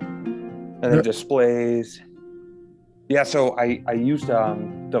 and then displays. Yeah, so I used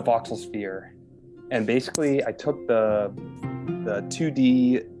the voxel sphere, and basically I took the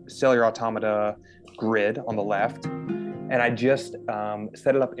 2D cellular automata grid on the left, and I just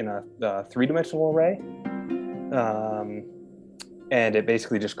set it up in a 3-dimensional array, and it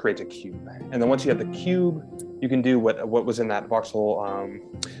basically just creates a cube. And then once you have the cube, you can do what was in that voxel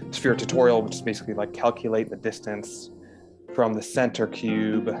sphere tutorial, which is basically like calculate the distance from the center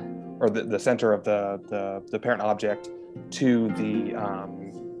cube, or the center of the parent object, to the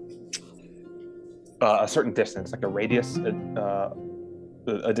a certain distance, like a radius, a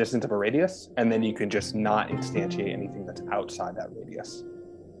distance of a radius, and then you can just not instantiate anything that's outside that radius.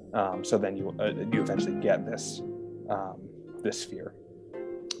 So then you eventually get this sphere.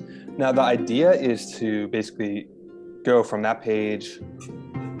 Now the idea is to basically go from that page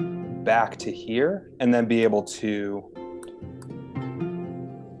back to here, and then be able to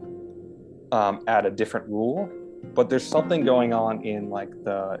add a different rule. But there's something going on in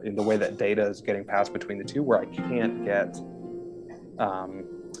the way that data is getting passed between the two, where I can't get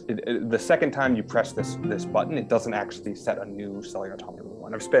the second time you press this button, it doesn't actually set a new cellular automata rule.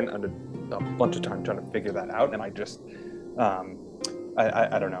 And I've spent a bunch of time trying to figure that out, and I just I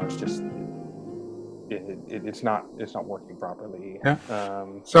don't know. It's just it's not working properly. Yeah.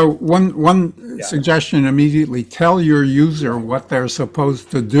 So one suggestion immediately: tell your user what they're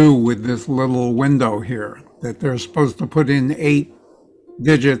supposed to do with this little window here. That they're supposed to put in 8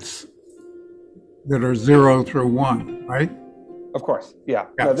 digits that are 0 through 1, right? Of course, yeah.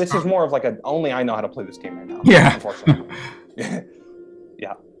 No, this is more of like only I know how to play this game right now. Yeah. Unfortunately.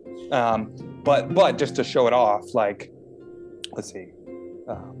 Yeah. But just to show it off, like, let's see.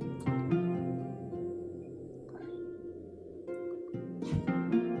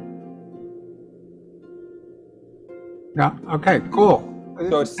 Yeah. Okay. Cool.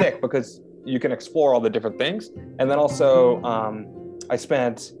 So it's sick because you can explore all the different things. And then also, I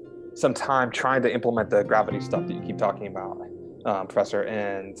spent some time trying to implement the gravity stuff that you keep talking about, Professor.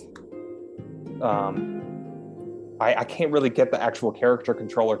 And I can't really get the actual character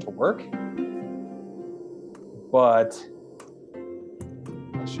controller to work. But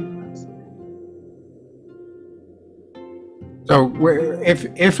So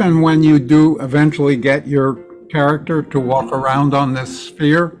if and when you do eventually get your character to walk around on this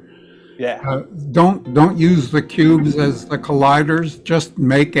sphere, yeah, don't use the cubes as the colliders. Just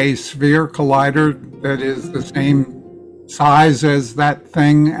make a sphere collider that is the same size as that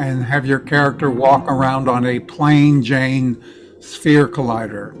thing, and have your character walk around on a plain Jane sphere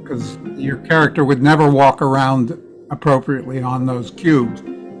collider, because your character would never walk around appropriately on those cubes.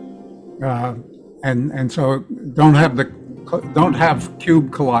 And so don't have cube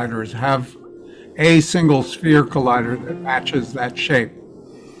colliders. Have a single sphere collider that matches that shape,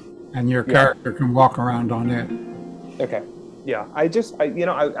 and your character can walk around on it. Okay. Yeah. I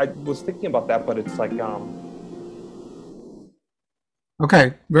was thinking about that, but it's like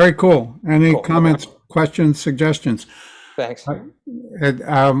Okay, very cool. Any Cool. comments, questions, suggestions? thanks.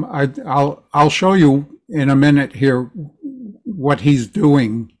 I'll show you in a minute here what he's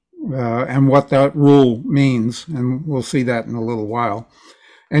doing and what that rule means, and we'll see that in a little while.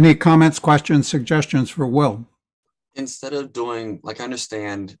 Any comments, questions, suggestions for Will? Instead of doing, like, I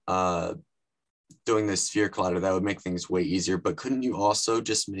understand doing the sphere collider, that would make things way easier, but couldn't you also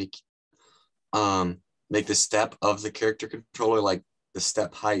just make the step of the character controller, like the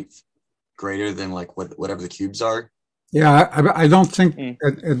step height, greater than like whatever the cubes are? Yeah, I don't think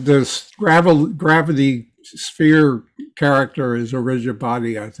the gravity sphere character is a rigid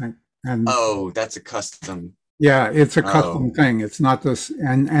body, I think. And Oh, that's a custom. yeah, it's a custom thing. It's not this,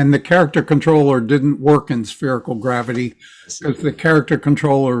 and the character controller didn't work in spherical gravity because the character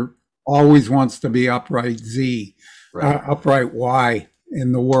controller always wants to be upright Z, Right. upright Y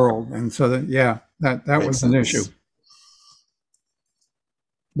in the world, and so that that Makes was an sense. issue.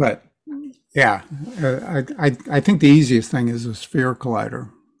 But yeah, I think the easiest thing is a sphere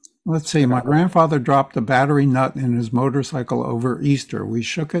collider. Let's see. My grandfather dropped a battery nut in his motorcycle over Easter. We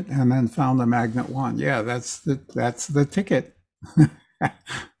shook it and then found the magnet wand. Yeah, that's the ticket.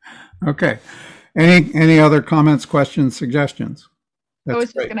 Okay. Any other comments, questions, suggestions? I was That's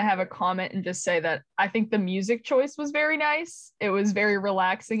just great. going to have a comment and just say that I think the music choice was very nice. It was very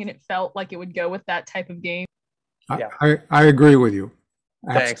relaxing and it felt like it would go with that type of game. I agree with you.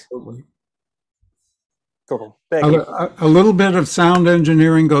 Thanks. Absolutely. Cool. Thank you. A little bit of sound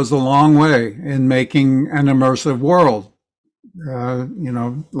engineering goes a long way in making an immersive world.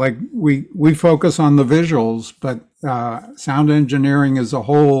 Like we focus on the visuals, but sound engineering is a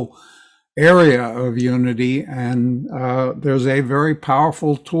whole area of Unity, and there's a very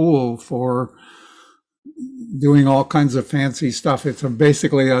powerful tool for doing all kinds of fancy stuff. It's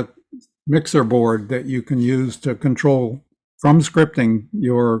basically a mixer board that you can use to control from scripting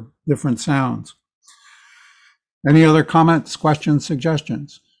your different sounds. Any other comments, questions,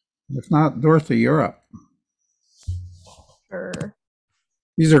 suggestions? If not, Dorothy, you're up. Sure.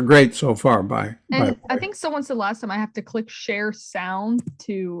 These are great so far. And I think someone said last time I have to click share sound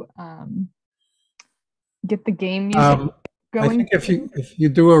to get the game music I going. think if you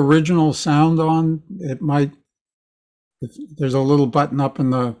do original sound on, it might. There's a little button up in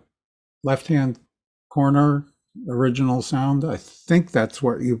the left-hand corner, original sound. I think that's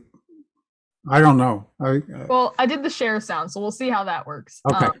what you. I don't know. Well, I did the share sound, so we'll see how that works.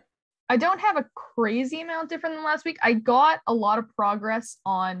 Okay. I don't have a crazy amount different than last week. I got a lot of progress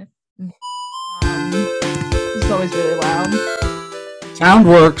on. It's always really loud. Sound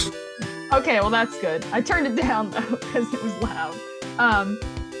works. Okay, well that's good. I turned it down though because it was loud.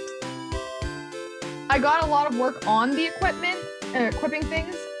 I got a lot of work on the equipping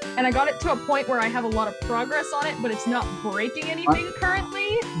things, and I got it to a point where I have a lot of progress on it, but it's not breaking anything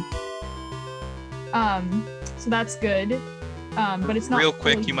currently. So that's good. But it's not Real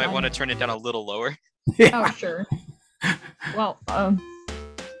quick, fully you might done. want to turn it down a little lower. Oh, sure. Well,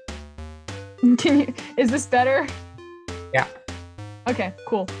 is this better? Yeah. Okay,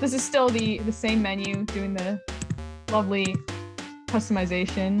 cool. This is still the same menu, doing the lovely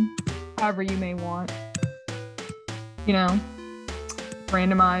customization, however you may want.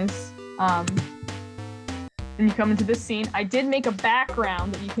 Randomize. And you come into this scene. I did make a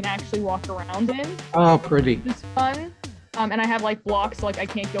background that you can actually walk around in. Oh, pretty. Which is fun. And I have like blocks, so like I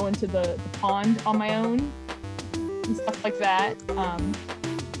can't go into the pond on my own and stuff like that.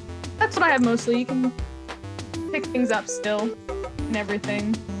 That's what I have mostly. You can pick things up still and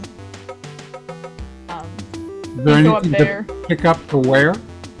everything. Is there You go up anything there. to pick up to where?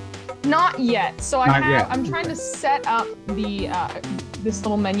 Not yet. So Not yet. I'm trying to set up the this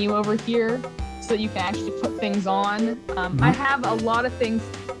little menu over here so that you can actually put things on. I have a lot of things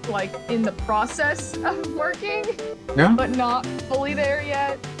like in the process of working, Yeah. but not fully there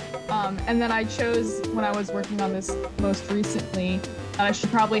yet. And then I chose, when I was working on this most recently, that I should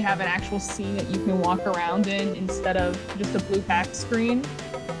probably have an actual scene that you can walk around in instead of just a blue pack screen.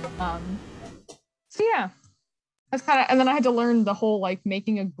 So yeah, that's kind of, and then I had to learn the whole like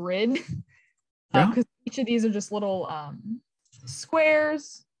making a grid, because each of these are just little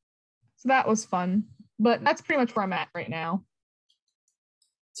squares. So that was fun, but that's pretty much where I'm at right now.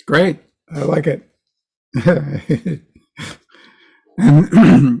 It's great. I like it.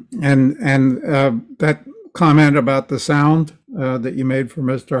 and that comment about the sound that you made for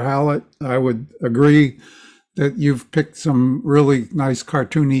Mr. Hallett, I would agree that you've picked some really nice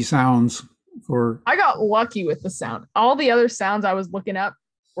cartoony sounds for. I got lucky with the sound. All the other sounds I was looking up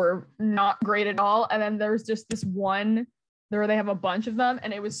were not great at all. And then there's just this one where they have a bunch of them,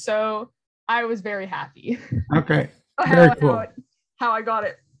 and it was so, I was very happy. Okay. Very cool. How I got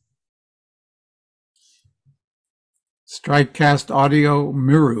it. Strikecast Audio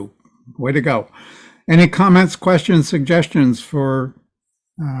Miru. Way to go. Any comments, questions, suggestions for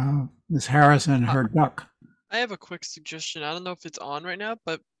Ms. Harris and her duck? I have a quick suggestion. I don't know if it's on right now,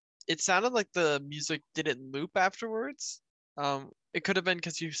 but it sounded like the music didn't loop afterwards. It could have been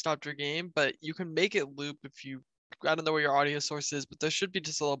because you stopped your game, but you can make it loop if you, I don't know where your audio source is, but there should be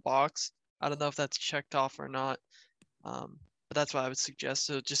just a little box. I don't know if that's checked off or not. But that's what I would suggest.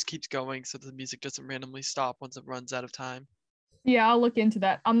 So it just keeps going so the music doesn't randomly stop once it runs out of time. Yeah, I'll look into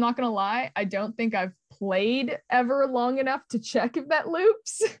that. I'm not going to lie. I don't think I've played ever long enough to check if that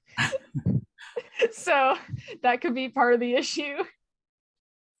loops. So that could be part of the issue.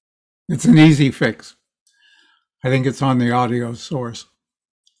 It's an easy fix. I think it's on the audio source.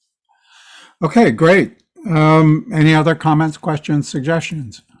 Okay, great. Any other comments, questions,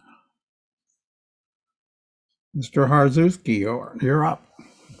 suggestions? Mr. Harzuski, you're up.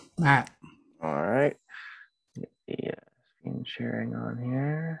 Matt. All right. Yeah, screen sharing on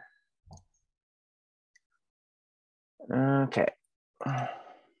here. Okay.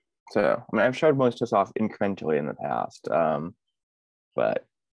 So, I mean, I've showed most of this off incrementally in the past, but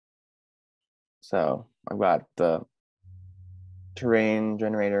so I've got the terrain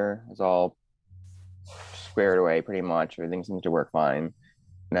generator is all squared away pretty much. Everything seems to work fine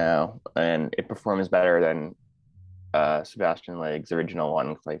now, and it performs better than Sebastian Legg's original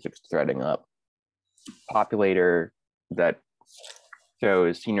one because I fixed threading up. Populator that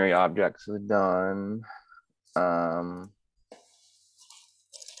shows scenery objects is done.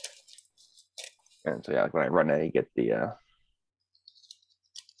 And so yeah, when I run it, I get the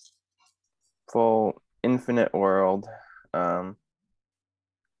full infinite world. I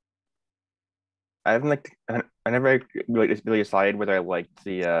never really decided whether I liked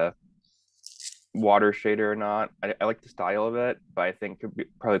the water shader or not. I like the style of it, but I think it'd be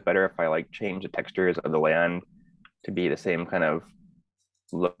probably better if I like change the textures of the land to be the same kind of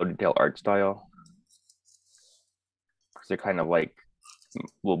low detail art style, because they're kind of like a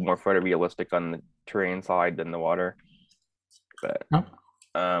little more photorealistic on the terrain side than the water. But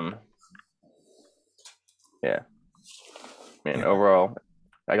yeah, and overall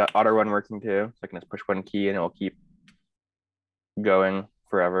I got auto run working too, so I can just push one key and it'll keep going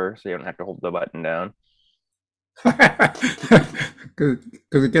forever, so you don't have to hold the button down. Because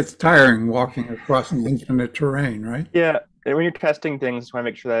it gets tiring walking across an infinite terrain, right? Yeah, and when you're testing things, you want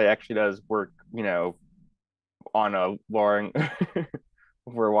to make sure that it actually does work, you know, on a long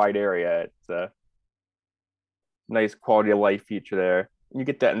over a wide area. It's a nice quality of life feature there. You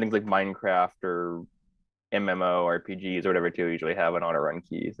get that in things like Minecraft or MMO RPGs or whatever too, usually have an auto run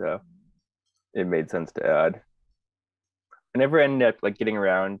key, so it made sense to add. I never ended up like getting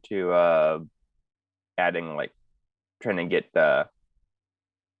around to adding, like trying to get the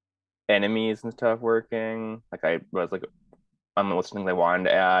enemies and stuff working. Like I was like on the list of things I wanted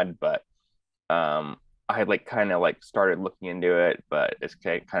to add, but I had like kind of like started looking into it, but it's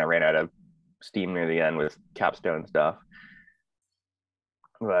kind of ran out of steam near the end with capstone stuff.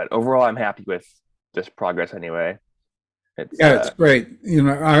 But overall, I'm happy with this progress anyway. It's great. You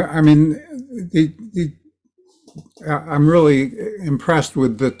know, I mean, I'm really impressed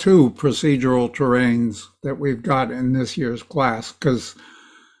with the two procedural terrains that we've got in this year's class, because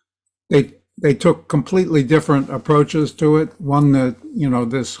they took completely different approaches to it. One that, you know,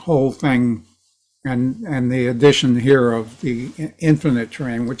 this whole thing and the addition here of the infinite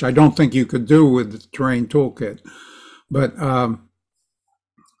terrain, which I don't think you could do with the terrain toolkit, but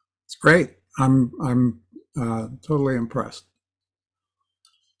it's great. I'm totally impressed.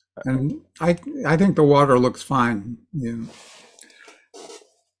 And I think the water looks fine. Yeah.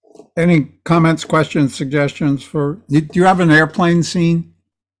 Any comments, questions, suggestions for? Do you have an airplane scene?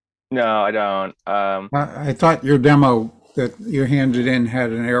 No, I don't. I thought your demo that you handed in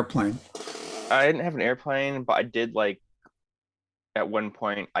had an airplane. I didn't have an airplane, but I did like at one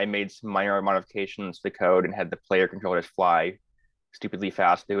point I made some minor modifications to the code and had the player controllers fly stupidly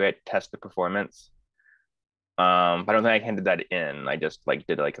fast through it, test the performance. I don't think I handed that in. I just like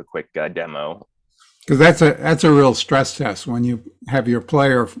did like a quick demo. Because that's a real stress test when you have your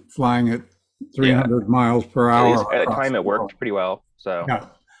player flying at 300 miles per hour. At the time, it worked pretty well. So yeah,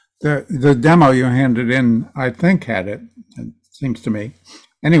 the demo you handed in, I think, had it. It seems to me.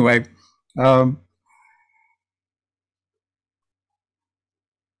 Anyway,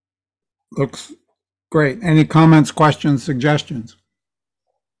 looks great. Any comments, questions, suggestions?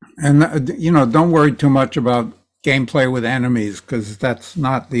 And don't worry too much about gameplay with enemies, because that's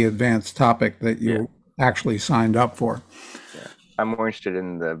not the advanced topic that you actually signed up for. Yeah. I'm more interested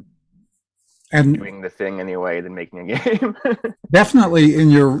in and doing the thing anyway than making a game. Definitely in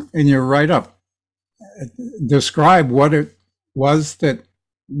your write-up, describe what it was that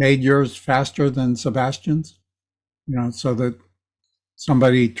made yours faster than Sebastian's, so that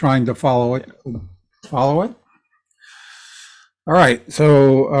somebody trying to follow it follow it. All right,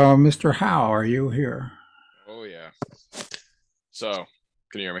 so Mr. Howe, are you here? Oh yeah. So,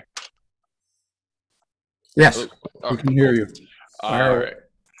 can you hear me? Yes, we can hear you. All right.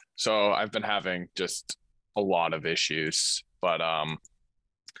 So I've been having just a lot of issues, but I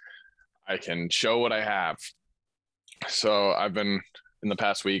can show what I have. So I've been in the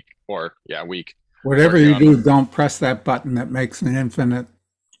past week. Whatever you do, don't press that button that makes an infinite.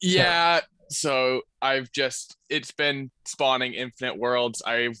 Yeah. So it's been spawning infinite worlds.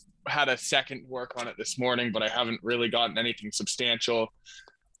 I've had a second work on it this morning, but I haven't really gotten anything substantial.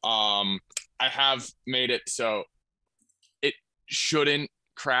 I have made it so it shouldn't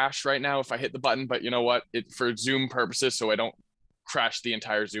crash right now if I hit the button, but you know what? For Zoom purposes, so I don't crash the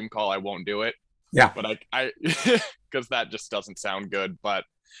entire Zoom call, I won't do it. Yeah. But I because that just doesn't sound good. But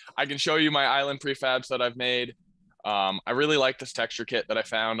I can show you my island prefabs that I've made. I really like this texture kit that I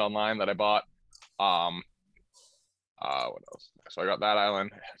found online that I bought. What else? So I got that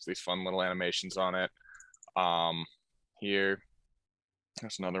island. It has these fun little animations on it. Here,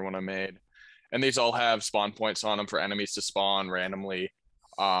 that's another one I made. And these all have spawn points on them for enemies to spawn randomly.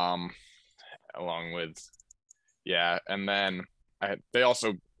 Along with, and then I've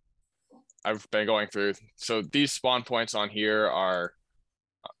been going through. So these spawn points on here are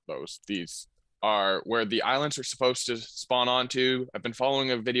these are where the islands are supposed to spawn onto. I've been following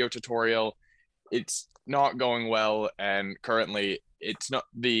a video tutorial. It's not going well, and currently it's not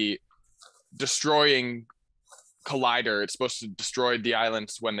the destroying collider. It's supposed to destroy the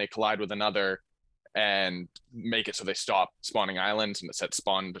islands when they collide with another and make it so they stop spawning islands, and it sets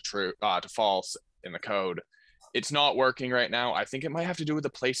spawn to false in the code. It's not working right now. I think it might have to do with the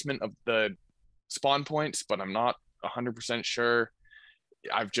placement of the spawn points, but I'm not 100% sure.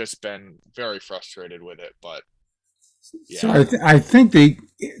 I've just been very frustrated with it, but yeah. So I think the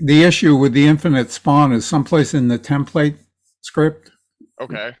issue with the infinite spawn is someplace in the template script.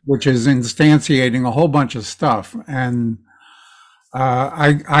 Okay. Which is instantiating a whole bunch of stuff, and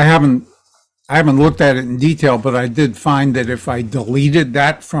I haven't looked at it in detail, but I did find that if I deleted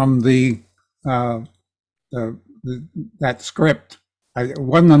that from that script, it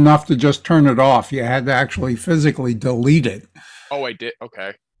wasn't enough to just turn it off. You had to actually physically delete it. Oh, I did.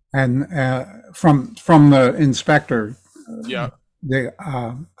 Okay. And from the inspector, the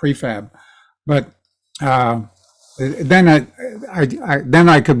prefab, but then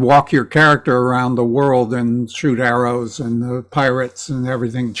I could walk your character around the world and shoot arrows, and the pirates and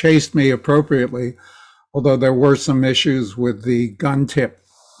everything chased me appropriately, although there were some issues with the gun tip.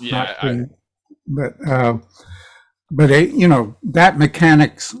 Yeah. But that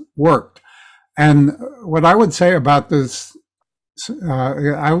mechanics worked. And what I would say about this,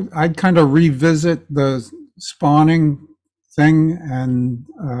 I'd kind of revisit the spawning thing and,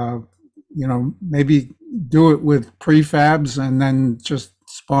 maybe do it with prefabs and then just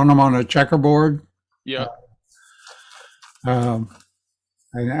spawn them on a checkerboard. Yeah. And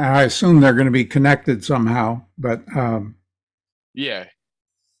I assume they're going to be connected somehow, but yeah.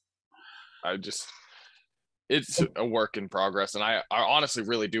 It's a work in progress, and I honestly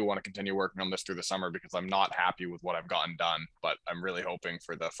really do want to continue working on this through the summer because I'm not happy with what I've gotten done, but I'm really hoping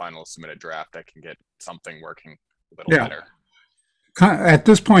for the final submitted draft I can get something working a little better. At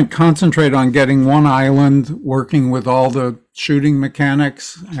this point, concentrate on getting one island working with all the shooting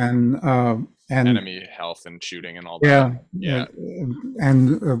mechanics, and and enemy health and shooting and all that. yeah,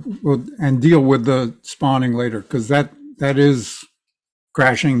 and deal with the spawning later, because that is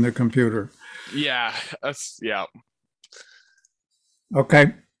crashing the computer. Yeah, that's yeah.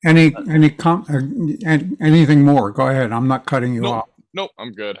 Okay. Anything more? Go ahead. I'm not cutting you off. Nope,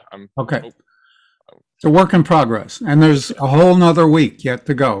 I'm good. Okay. It's a work in progress, and there's a whole nother week yet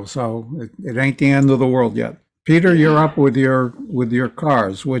to go, so it ain't the end of the world yet. Peter, you're up with your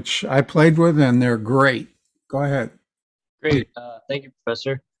cars, which I played with, and they're great. Go ahead. Great. Thank you,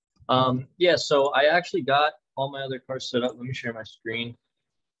 Professor. Yeah, so I actually got all my other cars set up. Let me share my screen.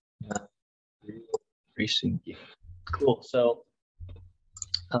 Racing game. Cool. So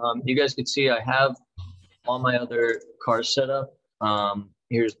you guys can see I have all my other cars set up.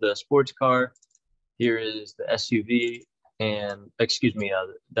 Here's the sports car. Here is the SUV, and excuse me,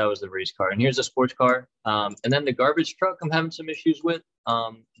 that was the race car. And here's the sports car. And then the garbage truck I'm having some issues with.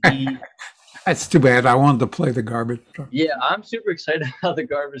 That's too bad. I wanted to play the garbage truck. Yeah, I'm super excited about the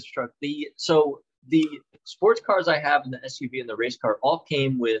garbage truck. So the sports cars I have and the SUV and the race car all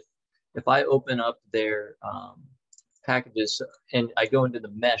came with, if I open up their packages and I go into the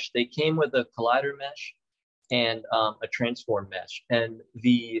mesh, they came with a collider mesh and a transform mesh. And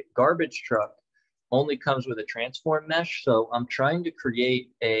the garbage truck only comes with a transform mesh. So I'm trying to create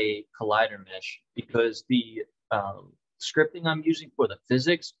a collider mesh because the scripting I'm using for the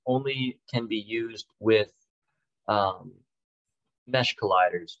physics only can be used with mesh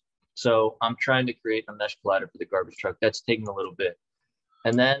colliders. So I'm trying to create a mesh collider for the garbage truck. That's taking a little bit.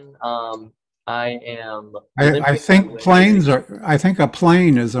 And then I think a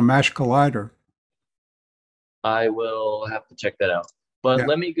plane is a mesh collider. I will have to check that out. But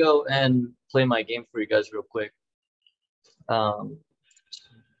let me go and play my game for you guys real quick.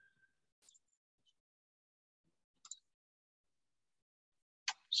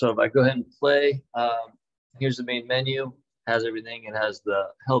 So if I go ahead and play, here's the main menu, has everything. It has the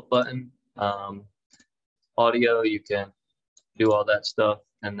help button, audio, you can do all that stuff.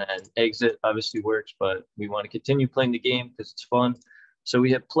 And then exit obviously works, but we want to continue playing the game because it's fun. So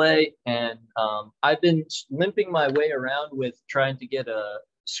we hit play, and I've been limping my way around with trying to get a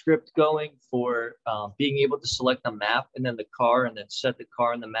script going for being able to select a map and then the car, and then set the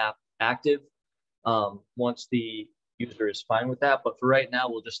car and the map active once the user is fine with that. But for right now,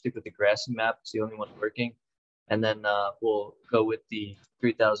 we'll just stick with the grassy map. It's the only one working. And then we'll go with the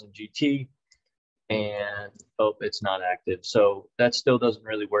 3000 GT, and oh, it's not active. So that still doesn't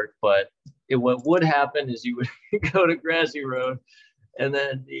really work. But what would happen is you would go to grassy road, and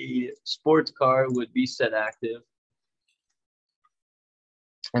then the sports car would be set active.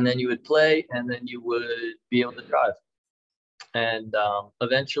 And then you would play, and then you would be able to drive. And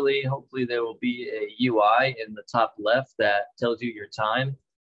eventually, hopefully, there will be a UI in the top left that tells you your time.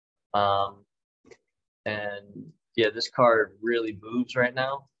 And yeah, this car really moves right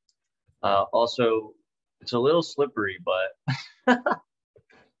now. Also, it's a little slippery, but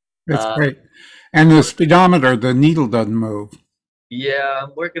it's great. And the speedometer, the needle doesn't move. Yeah,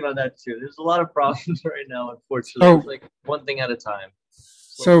 I'm working on that too. There's a lot of problems right now, unfortunately. It's like one thing at a time.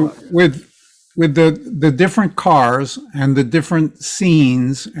 So with the different cars and the different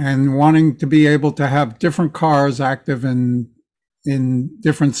scenes, and wanting to be able to have different cars active in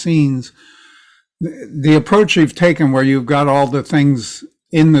different scenes, the approach you've taken where you've got all the things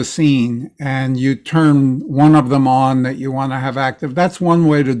in the scene and you turn one of them on that you want to have active, that's one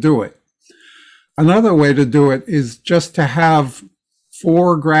way to do it. Another way to do it is just to have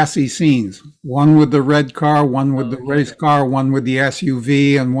 4 grassy scenes, one with the red car, one with the race car, one with the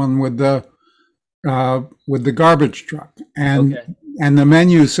SUV, and one with the garbage truck. And the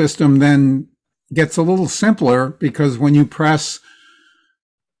menu system then gets a little simpler, because when you press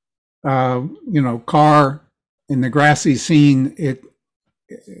car in the grassy scene,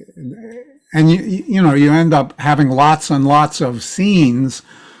 you end up having lots and lots of scenes,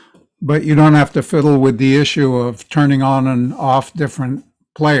 but you don't have to fiddle with the issue of turning on and off different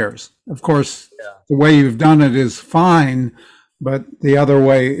players. Of course, the way you've done it is fine, but the other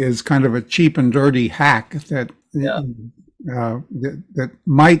way is kind of a cheap and dirty hack that that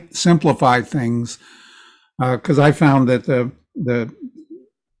might simplify things. Because I found that the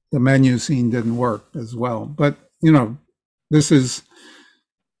menu scene didn't work as well. But this is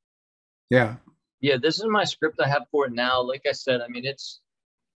this is my script I have for it now. Like I said, I mean, it's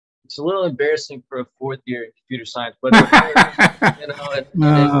a little embarrassing for a 4th year in computer science, but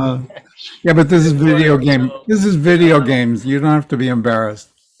but this is video game. This is video games. You don't have to be embarrassed.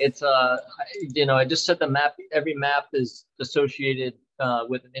 It's I just set the map. Every map is associated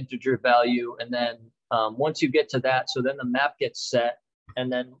with an integer value, and then once you get to that, so then the map gets set,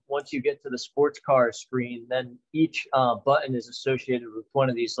 And then once you get to the sports car screen, then each button is associated with one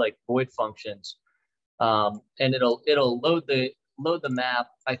of these like void functions. And it'll load the map.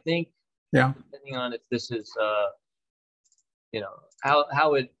 I think, Yeah. depending on if this is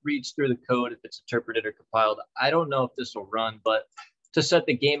how it reads through the code, if it's interpreted or compiled. I don't know if this will run, but to set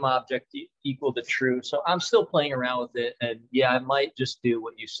the game object equal to true. So I'm still playing around with it, and yeah, I might just do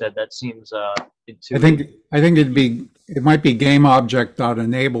what you said. That seems intuitive. I think it might be game object dot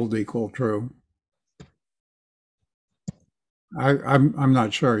enabled equal true. I'm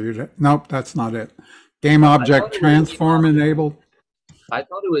not sure. Nope, that's not it. Game object transform enabled. I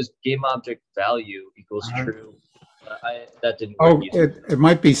thought it was game object value equals true. That didn't work. Oh, it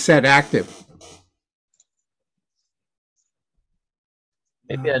might be set active.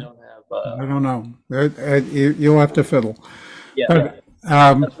 Maybe I don't have. I don't know. You'll have to fiddle. Yeah, but,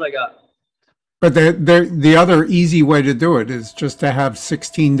 that's what I got. But the other easy way to do it is just to have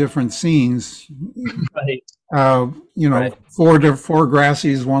 16 different scenes. Right. Right. four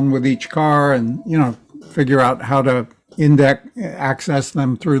Grassies, one with each car, and figure out how to access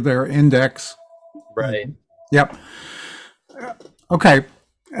them through their index. Right. Yep. Okay.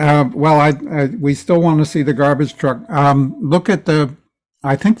 Well, we still want to see the garbage truck. Look at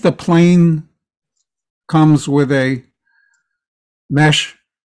I think the plane comes with a mesh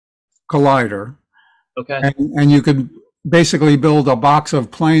collider. Okay. And you could basically build a box of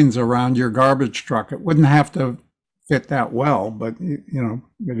planes around your garbage truck. It wouldn't have to fit that well, but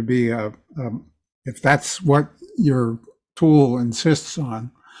it'd be if that's what your tool insists on.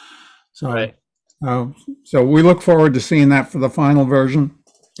 So, right. So we look forward to seeing that for the final version.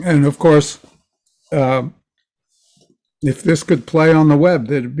 And of course, if this could play on the web,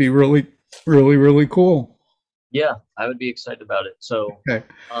 that'd be really, really, really cool. Yeah, I would be excited about it. So, okay.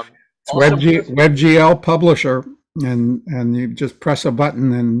 It's WebGL Publisher, and you just press a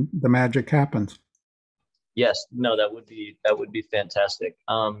button and the magic happens. Yes, no, that would be fantastic.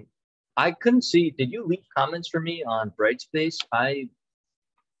 I couldn't see. Did you leave comments for me on Brightspace? I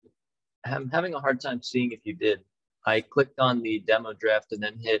am having a hard time seeing if you did. I clicked on the demo draft and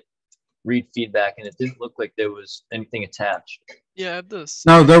then hit read feedback, and it didn't look like there was anything attached. Yeah, this.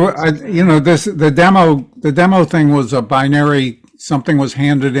 No, there were. The demo thing was a binary. Something was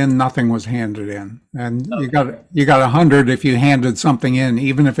handed in, nothing was handed in, and okay. you got 100 if you handed something in,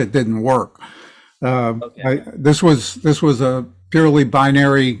 even if it didn't work. Okay. This was a purely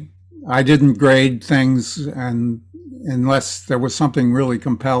binary. I didn't grade things, and unless there was something really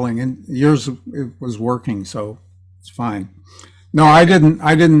compelling, and yours it was working, so it's fine. No, I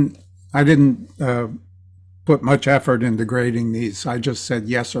didn't put much effort into grading these. I just said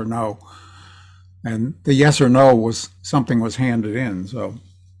yes or no, and the yes or no was something was handed in. So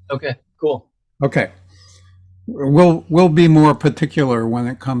okay, cool. Okay, we'll be more particular when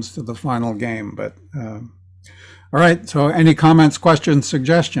it comes to the final game. But all right. So any comments, questions,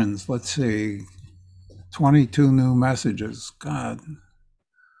 suggestions? Let's see. 22 new messages. God.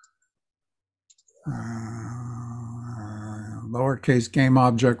 Lowercase game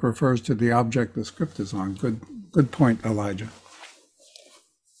object refers to the object the script is on. Good point, Elijah.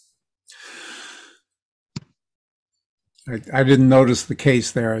 I didn't notice the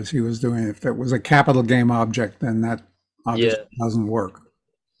case there as he was doing it. If it was a capital game object, then that object doesn't work.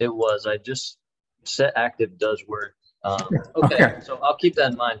 It was. I just set active does work. Okay, so I'll keep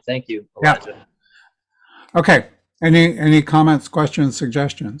that in mind. Thank you, Elijah. Yeah. Okay. Any comments, questions,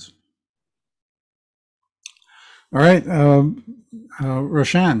 suggestions? All right,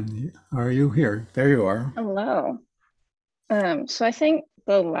 Roshan, are you here? There you are. Hello. So I think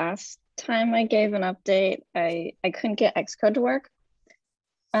the last time I gave an update, I couldn't get Xcode to work.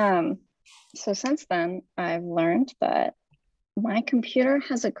 So since then, I've learned that my computer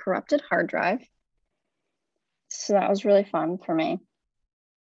has a corrupted hard drive. So that was really fun for me.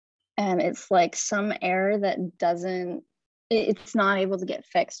 And it's like some error that it's not able to get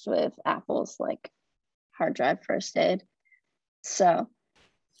fixed with Apple's like hard drive first aid. So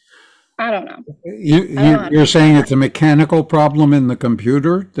I don't know. You're saying it's a mechanical problem in the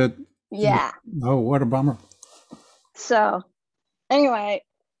computer that. Yeah. Oh, what a bummer. So anyway,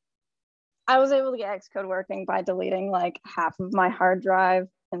 I was able to get Xcode working by deleting like half of my hard drive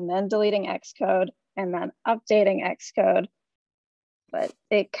and then deleting Xcode and then updating Xcode. But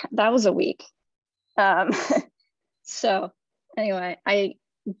that was a week. So anyway, I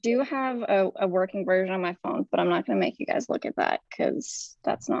do have a working version on my phone, but I'm not going to make you guys look at that because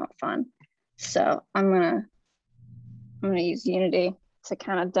that's not fun. So I'm gonna use Unity to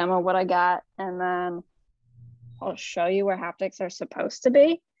kind of demo what I got, and then I'll show you where haptics are supposed to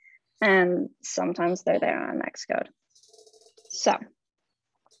be, and sometimes they're there on Xcode. So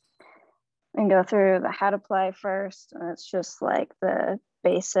and go through the how to play first. And it's just like the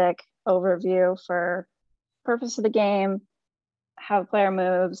basic overview for purpose of the game, how the player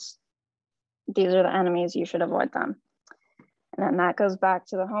moves. These are the enemies, you should avoid them. And then that goes back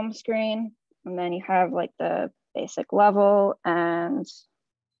to the home screen. And then you have like the basic level, and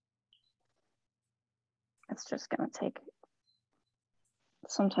it's just gonna take,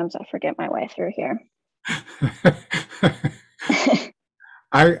 sometimes I forget my way through here.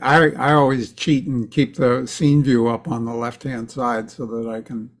 I always cheat and keep the scene view up on the left-hand side so that I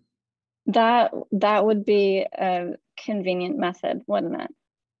can. That would be a convenient method, wouldn't it?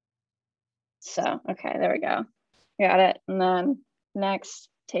 So, okay, there we go. Got it. And then next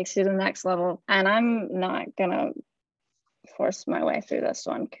takes you to the next level. And I'm not gonna force my way through this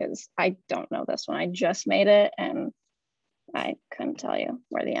one because I don't know this one. I just made it and I couldn't tell you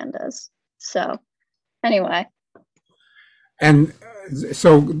where the end is. So anyway. And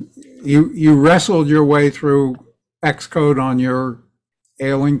so you wrestled your way through Xcode on your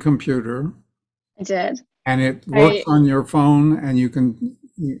ailing computer. I did. And it works on your phone, and you can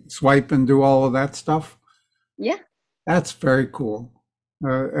swipe and do all of that stuff. Yeah. That's very cool.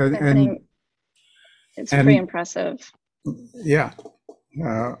 It's pretty impressive. Yeah.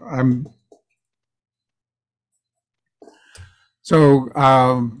 But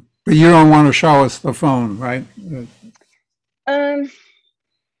you don't want to show us the phone, right? I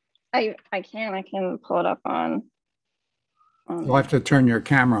can pull it up on. You'll have to turn your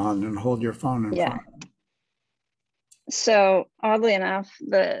camera on and hold your phone in front. So oddly enough,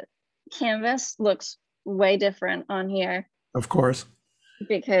 the canvas looks way different on here. Of course.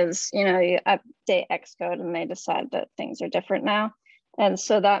 Because, you know, you update Xcode and they decide that things are different now. And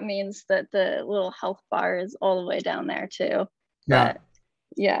so that means that the little health bar is all the way down there too. Yeah. But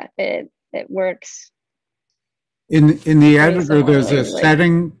yeah, it works. In the editor, there's a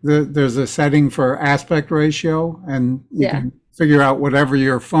setting. There's a setting for aspect ratio, and you can figure out whatever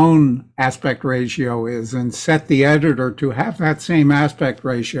your phone aspect ratio is, and set the editor to have that same aspect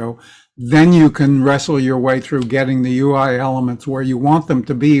ratio. Then you can wrestle your way through getting the UI elements where you want them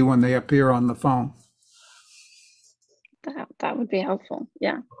to be when they appear on the phone. That would be helpful.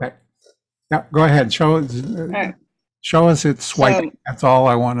 Yeah. Okay. Yeah. Go ahead. Show us. Right. Show us it swiping. That's all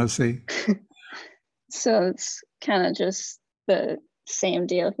I want to see. So it's kind of just the same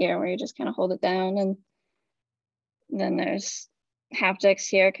deal here where you just kind of hold it down, and then there's haptics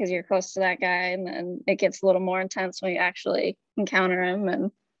here because you're close to that guy, and then it gets a little more intense when you actually encounter him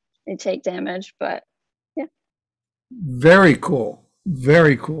and you take damage. But yeah. Very cool.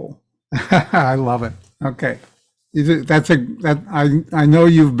 Very cool. I love it. Okay. I know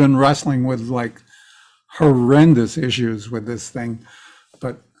you've been wrestling with like horrendous issues with this thing,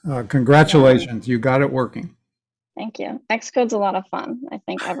 but congratulations, you got it working. Thank you. Xcode's a lot of fun. I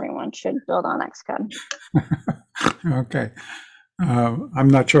think everyone should build on Xcode. Okay. I'm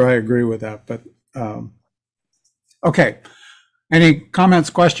not sure I agree with that, but okay. Any comments,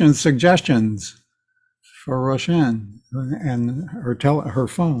 questions, suggestions for Roshan and her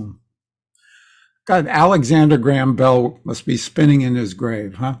phone? God, Alexander Graham Bell must be spinning in his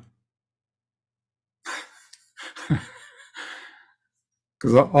grave, huh?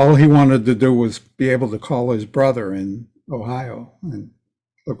 Because all he wanted to do was be able to call his brother in Ohio, and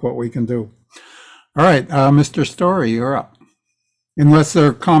look what we can do. All right, Mr. Story, you're up. Unless there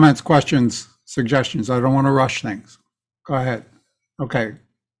are comments, questions, suggestions, I don't want to rush things. Go ahead. Okay.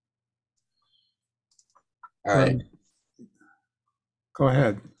 All right. Go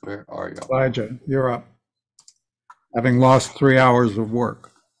ahead. Where are you? Elijah, you're up. Having lost 3 hours of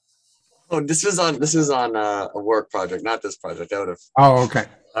work. Oh, this was on a work project, not this project. Oh, okay.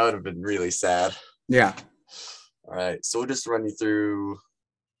 That would have been really sad. Yeah. All right, so we'll just run you through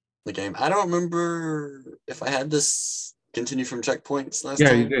the game. I don't remember if I had this continue from checkpoints last time.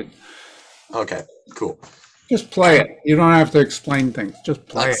 Yeah, you did. Okay, cool. Just play it. You don't have to explain things. Just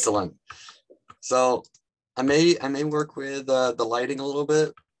play it. Excellent. So I may work with the lighting a little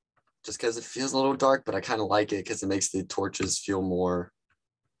bit, just because it feels a little dark, but I kind of like it because it makes the torches feel more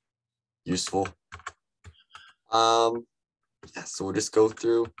useful. Yeah, so we'll just go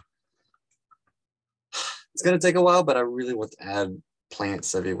through. It's gonna take a while, but I really want to add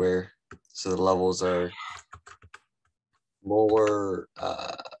plants everywhere so the levels are more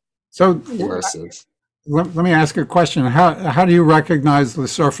immersive. Let me ask a question. How do you recognize the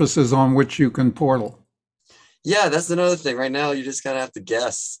surfaces on which you can portal? Yeah, that's another thing. Right now, you just gotta have to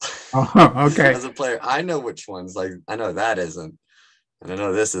guess. Oh, okay. As a player, I know which ones. Like, I know that isn't, and I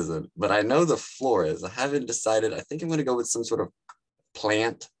know this isn't, but I know the floor is. I haven't decided. I think I'm gonna go with some sort of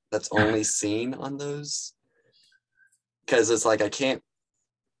plant that's only seen on those, because it's like I can't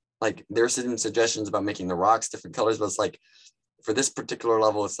like there were some suggestions about making the rocks different colors, but it's like for this particular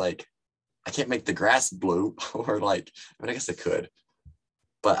level, it's like I can't make the grass blue or like, I mean, I guess I could,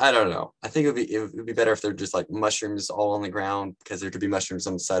 but I don't know. I think it would be better if they're just like mushrooms all on the ground, because there could be mushrooms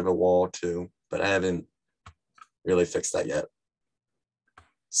on the side of a wall too, but I haven't really fixed that yet.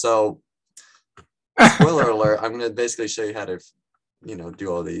 So spoiler alert, I'm going to basically show you how to, you know,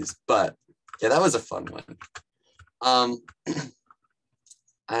 do all these, but yeah, that was a fun one.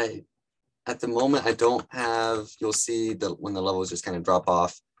 At the moment, I don't have, you'll see that when the levels just kind of drop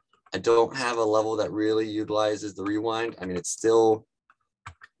off, I don't have a level that really utilizes the rewind. I mean, it's still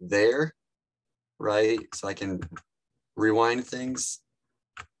there, right? So I can rewind things,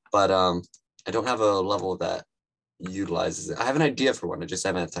 but I don't have a level that utilizes it. I have an idea for one, I just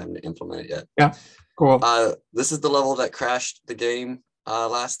haven't had time to implement it yet. Yeah, cool. This is the level that crashed the game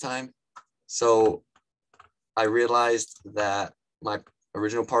last time. So I realized that my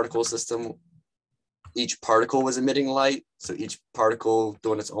original particle system, each particle was emitting light. So each particle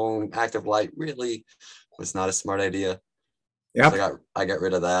doing its own active light really was not a smart idea. Yeah. So I got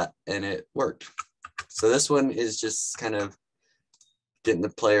rid of that and it worked. So this one is just kind of getting the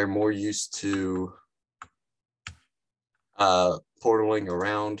player more used to portaling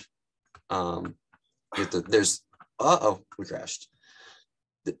around. There's we crashed.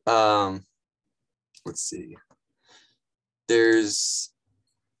 Let's see.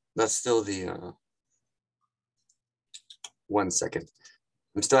 That's still the 1 second.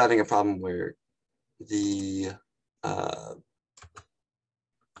 I'm still having a problem where the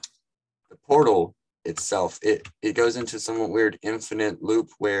portal itself, it goes into somewhat weird infinite loop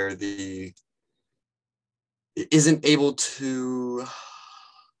where it isn't able to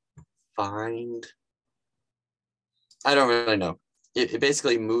find, I don't really know. It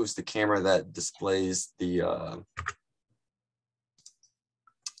basically moves the camera that displays the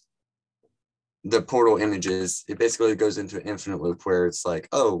portal images. It basically goes into an infinite loop where it's like,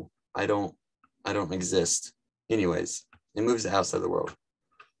 oh, I don't exist. Anyways, it moves it outside the world.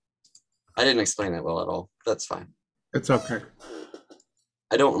 I didn't explain that well at all. That's fine. It's okay.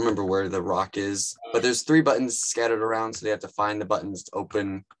 I don't remember where the rock is, but there's 3 buttons scattered around, so they have to find the buttons to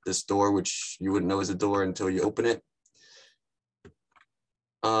open this door, which you wouldn't know is a door until you open it.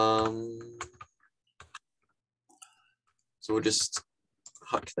 So we'll just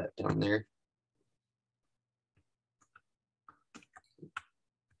huck that down there.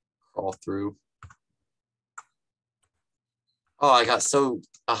 Crawl through. Oh, I got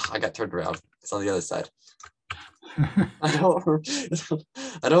turned around. It's on the other side. I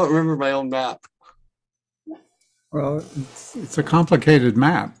don't remember my own map. Well, it's a complicated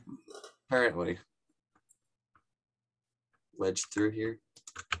map. Apparently. Wedge through here.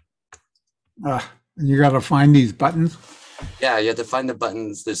 You got to find these buttons. Yeah, you have to find the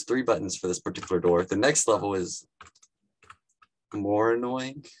buttons. There's 3 buttons for this particular door. The next level is more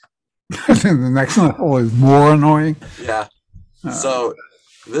annoying. The next level is more annoying. Yeah. So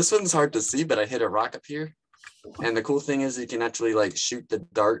this one's hard to see, but I hit a rock up here. And the cool thing is you can actually like shoot the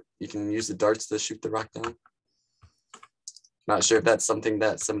dart. You can use the darts to shoot the rock down. Not sure if that's something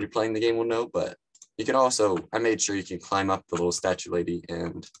that somebody playing the game will know, but you can also, I made sure you can climb up the little statue lady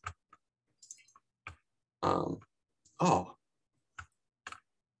and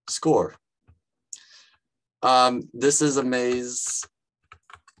score. This is a maze.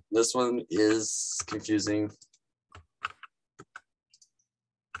 This one is confusing.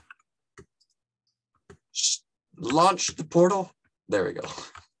 Launch the portal. There we go.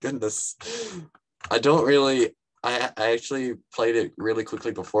 Goodness. I actually played it really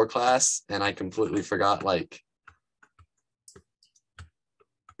quickly before class and I completely forgot like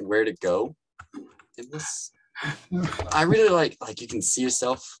where to go in this. I really like you can see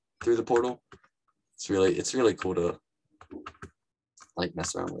yourself through the portal. It's really cool to like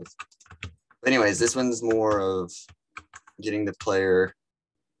mess around with. Anyways, this one's more of getting the player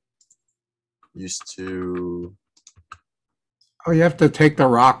used to. Oh, you have to take the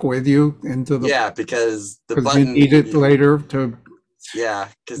rock with you into the. Yeah, because the button. You need it later to. Yeah,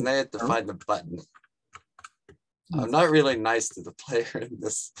 because now you have to find the button. I'm not really nice to the player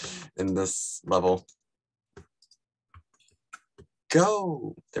in this level.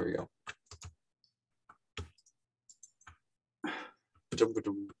 Go. There we go.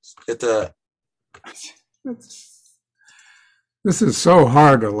 This is so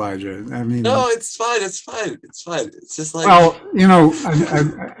hard, Elijah. I mean, no, it's fine. It's fine. It's fine. It's just like, well, you know,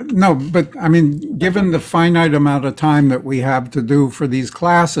 no, but I mean, given the finite amount of time that we have to do for these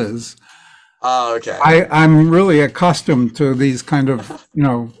classes, oh, okay. I'm really accustomed to these kind of, you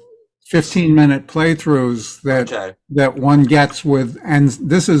know, 15-minute playthroughs that one gets with, and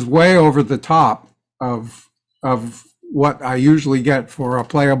this is way over the top of what I usually get for a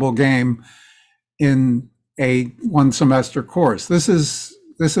playable game in a 1-semester course. This is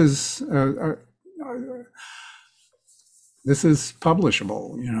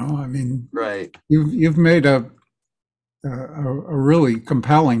publishable, you know. I mean, right. You've made a really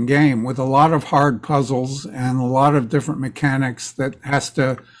compelling game with a lot of hard puzzles and a lot of different mechanics that has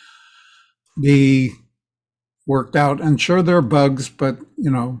to be worked out. And sure, there are bugs, but you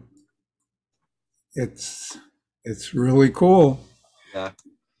know, it's really cool. Yeah.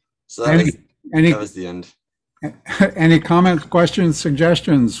 So that was the end. Any comments, questions,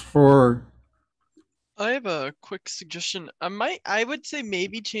 suggestions for? I have a quick suggestion. I would say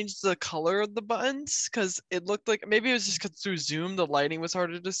maybe change the color of the buttons, because it looked like, maybe it was just because through Zoom the lighting was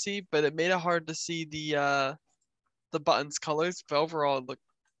harder to see, but it made it hard to see the buttons colors. But overall, it looked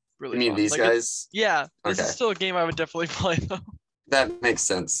really You mean fun. these Like guys? Yeah, this Okay. is still a game I would definitely play though. That makes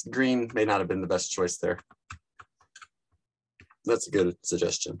sense. Green may not have been the best choice there. That's a good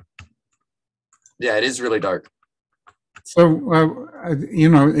suggestion. Yeah, it is really dark. So, you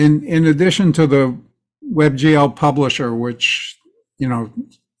know, in addition to the WebGL publisher, which, you know,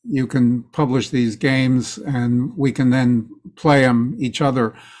 you can publish these games and we can then play them each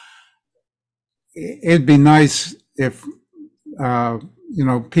other. It'd be nice if, you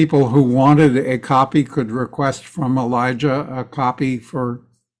know, people who wanted a copy could request from Elijah a copy for,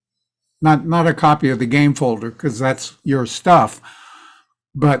 not a copy of the game folder, because that's your stuff.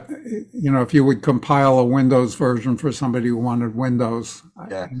 But, you know, if you would compile a Windows version for somebody who wanted Windows,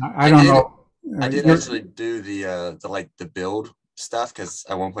 Yeah. I don't know. I did actually do the build stuff, because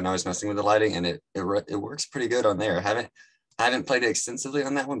at one point I was messing with the lighting, and it works pretty good on there. I haven't played it extensively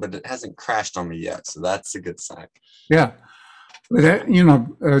on that one, but it hasn't crashed on me yet, so that's a good sign. Yeah, but you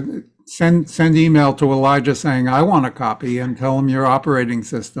know, send email to Elijah saying I want a copy, and tell him your operating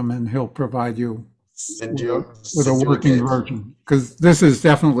system, and he'll provide you with a working version. Because this is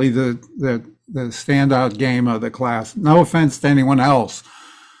definitely the standout game of the class. No offense to anyone else.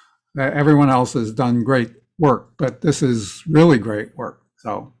 Everyone else has done great work, but this is really great work.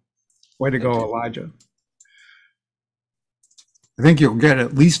 So, way to go, Elijah. I think you'll get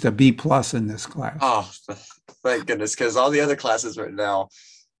at least a B+ in this class. Oh, thank goodness, because all the other classes right now,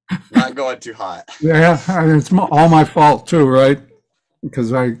 not going too hot. Yeah, it's all my fault too, right?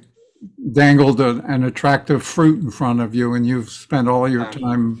 Because I dangled an attractive fruit in front of you, and you've spent all your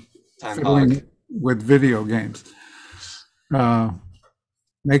time fiddling with video games.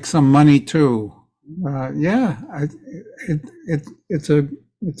 Make some money too. Yeah, it's a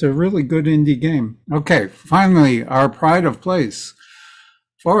really good indie game. Okay, finally, our pride of place.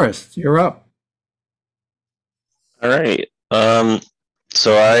 Forrest, you're up. All right.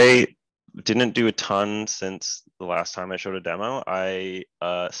 So I didn't do a ton since the last time I showed a demo. I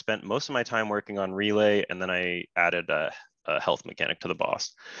spent most of my time working on Relay, and then I added a health mechanic to the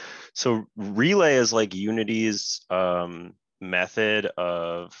boss. So Relay is like Unity's method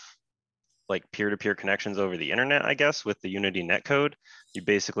of like peer-to-peer connections over the internet, I guess, with the Unity netcode. You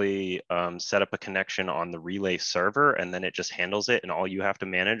basically set up a connection on the Relay server, and then it just handles it, and all you have to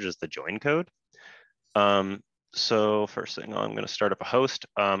manage is the join code. So first thing, I'm going to start up a host.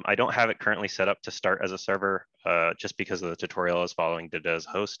 I don't have it currently set up to start as a server, just because of the tutorial I was following did as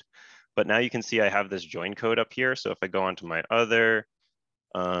host. But now you can see I have this join code up here. So if I go onto my other,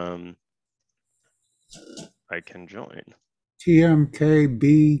 I can join.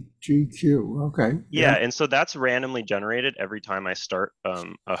 TMKBGQ. Okay. Yeah, and so that's randomly generated every time I start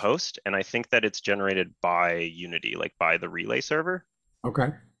a host, and I think that it's generated by Unity, like by the Relay server. Okay.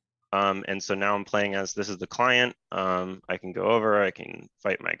 And so now I'm playing as, this is the client. I can go over, I can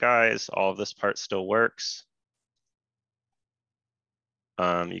fight my guys. All of this part still works.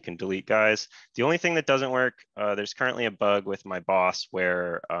 You can delete guys. The only thing that doesn't work, there's currently a bug with my boss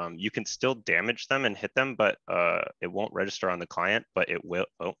where you can still damage them and hit them, but it won't register on the client, but it will,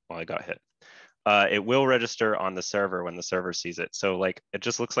 oh, well, I got hit. It will register on the server when the server sees it. So like, it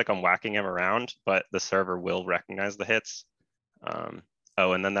just looks like I'm whacking him around, but the server will recognize the hits.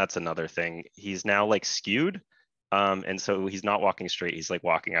 Oh, and then that's another thing. He's now like skewed. And so he's not walking straight. He's like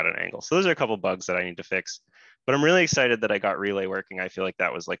walking at an angle. So those are a couple bugs that I need to fix. But I'm really excited that I got Relay working. I feel like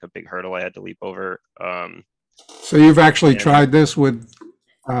that was like a big hurdle I had to leap over. So you've actually tried this with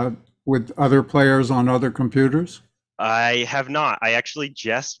other players on other computers? I have not. I actually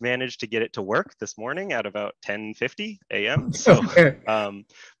just managed to get it to work this morning at about 10:50 a.m. So,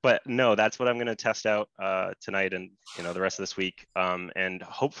 but no, that's what I'm going to test out tonight and the rest of this week. And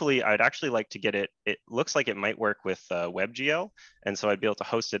hopefully, I'd actually like to get it. It looks like it might work with WebGL, and so I'd be able to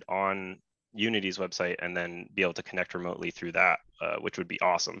host it on Unity's website and then be able to connect remotely through that, which would be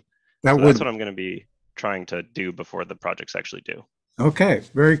awesome. That's what I'm going to be trying to do before the project's actually due. Okay,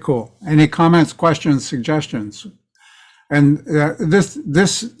 very cool. Any comments, questions, suggestions? And this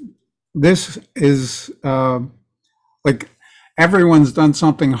is like everyone's done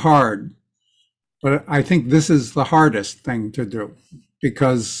something hard, but I think this is the hardest thing to do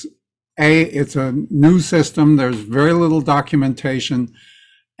because it's a new system. There's very little documentation,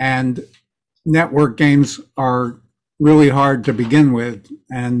 and network games are really hard to begin with,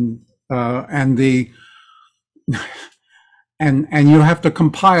 and you have to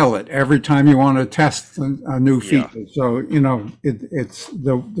compile it every time you want to test a new feature. Yeah. So it's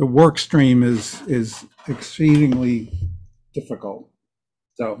the work stream is exceedingly difficult.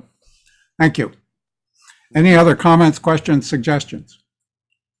 So, thank you. Any other comments, questions, suggestions?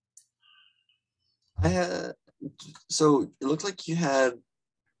 So it looked like you had.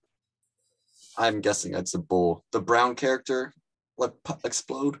 I'm guessing that's a bull. The brown character,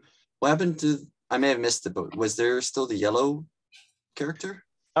 explode. What happened to? I may have missed it, but was there still the yellow character?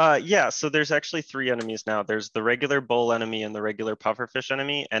 Yeah, so there's actually 3 enemies now. There's the regular bull enemy and the regular pufferfish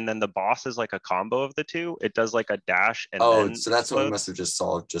enemy, and then the boss is like a combo of the two. It does like a dash and then so that's what we must have just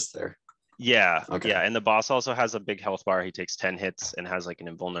saw just there. Yeah, okay. Yeah, and the boss also has a big health bar. He takes 10 hits and has like an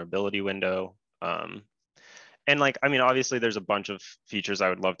invulnerability window. And obviously there's a bunch of features I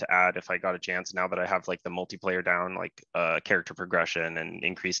would love to add if I got a chance now that I have like the multiplayer down, like character progression and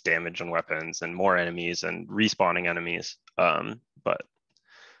increased damage on weapons and more enemies and respawning enemies. But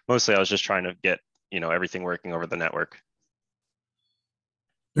mostly I was just trying to get, everything working over the network.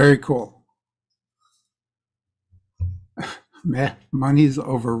 Very cool. Money's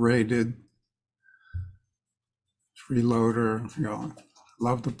overrated. Freeloader,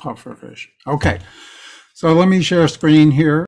 love the pufferfish. Okay. So let me share a screen here.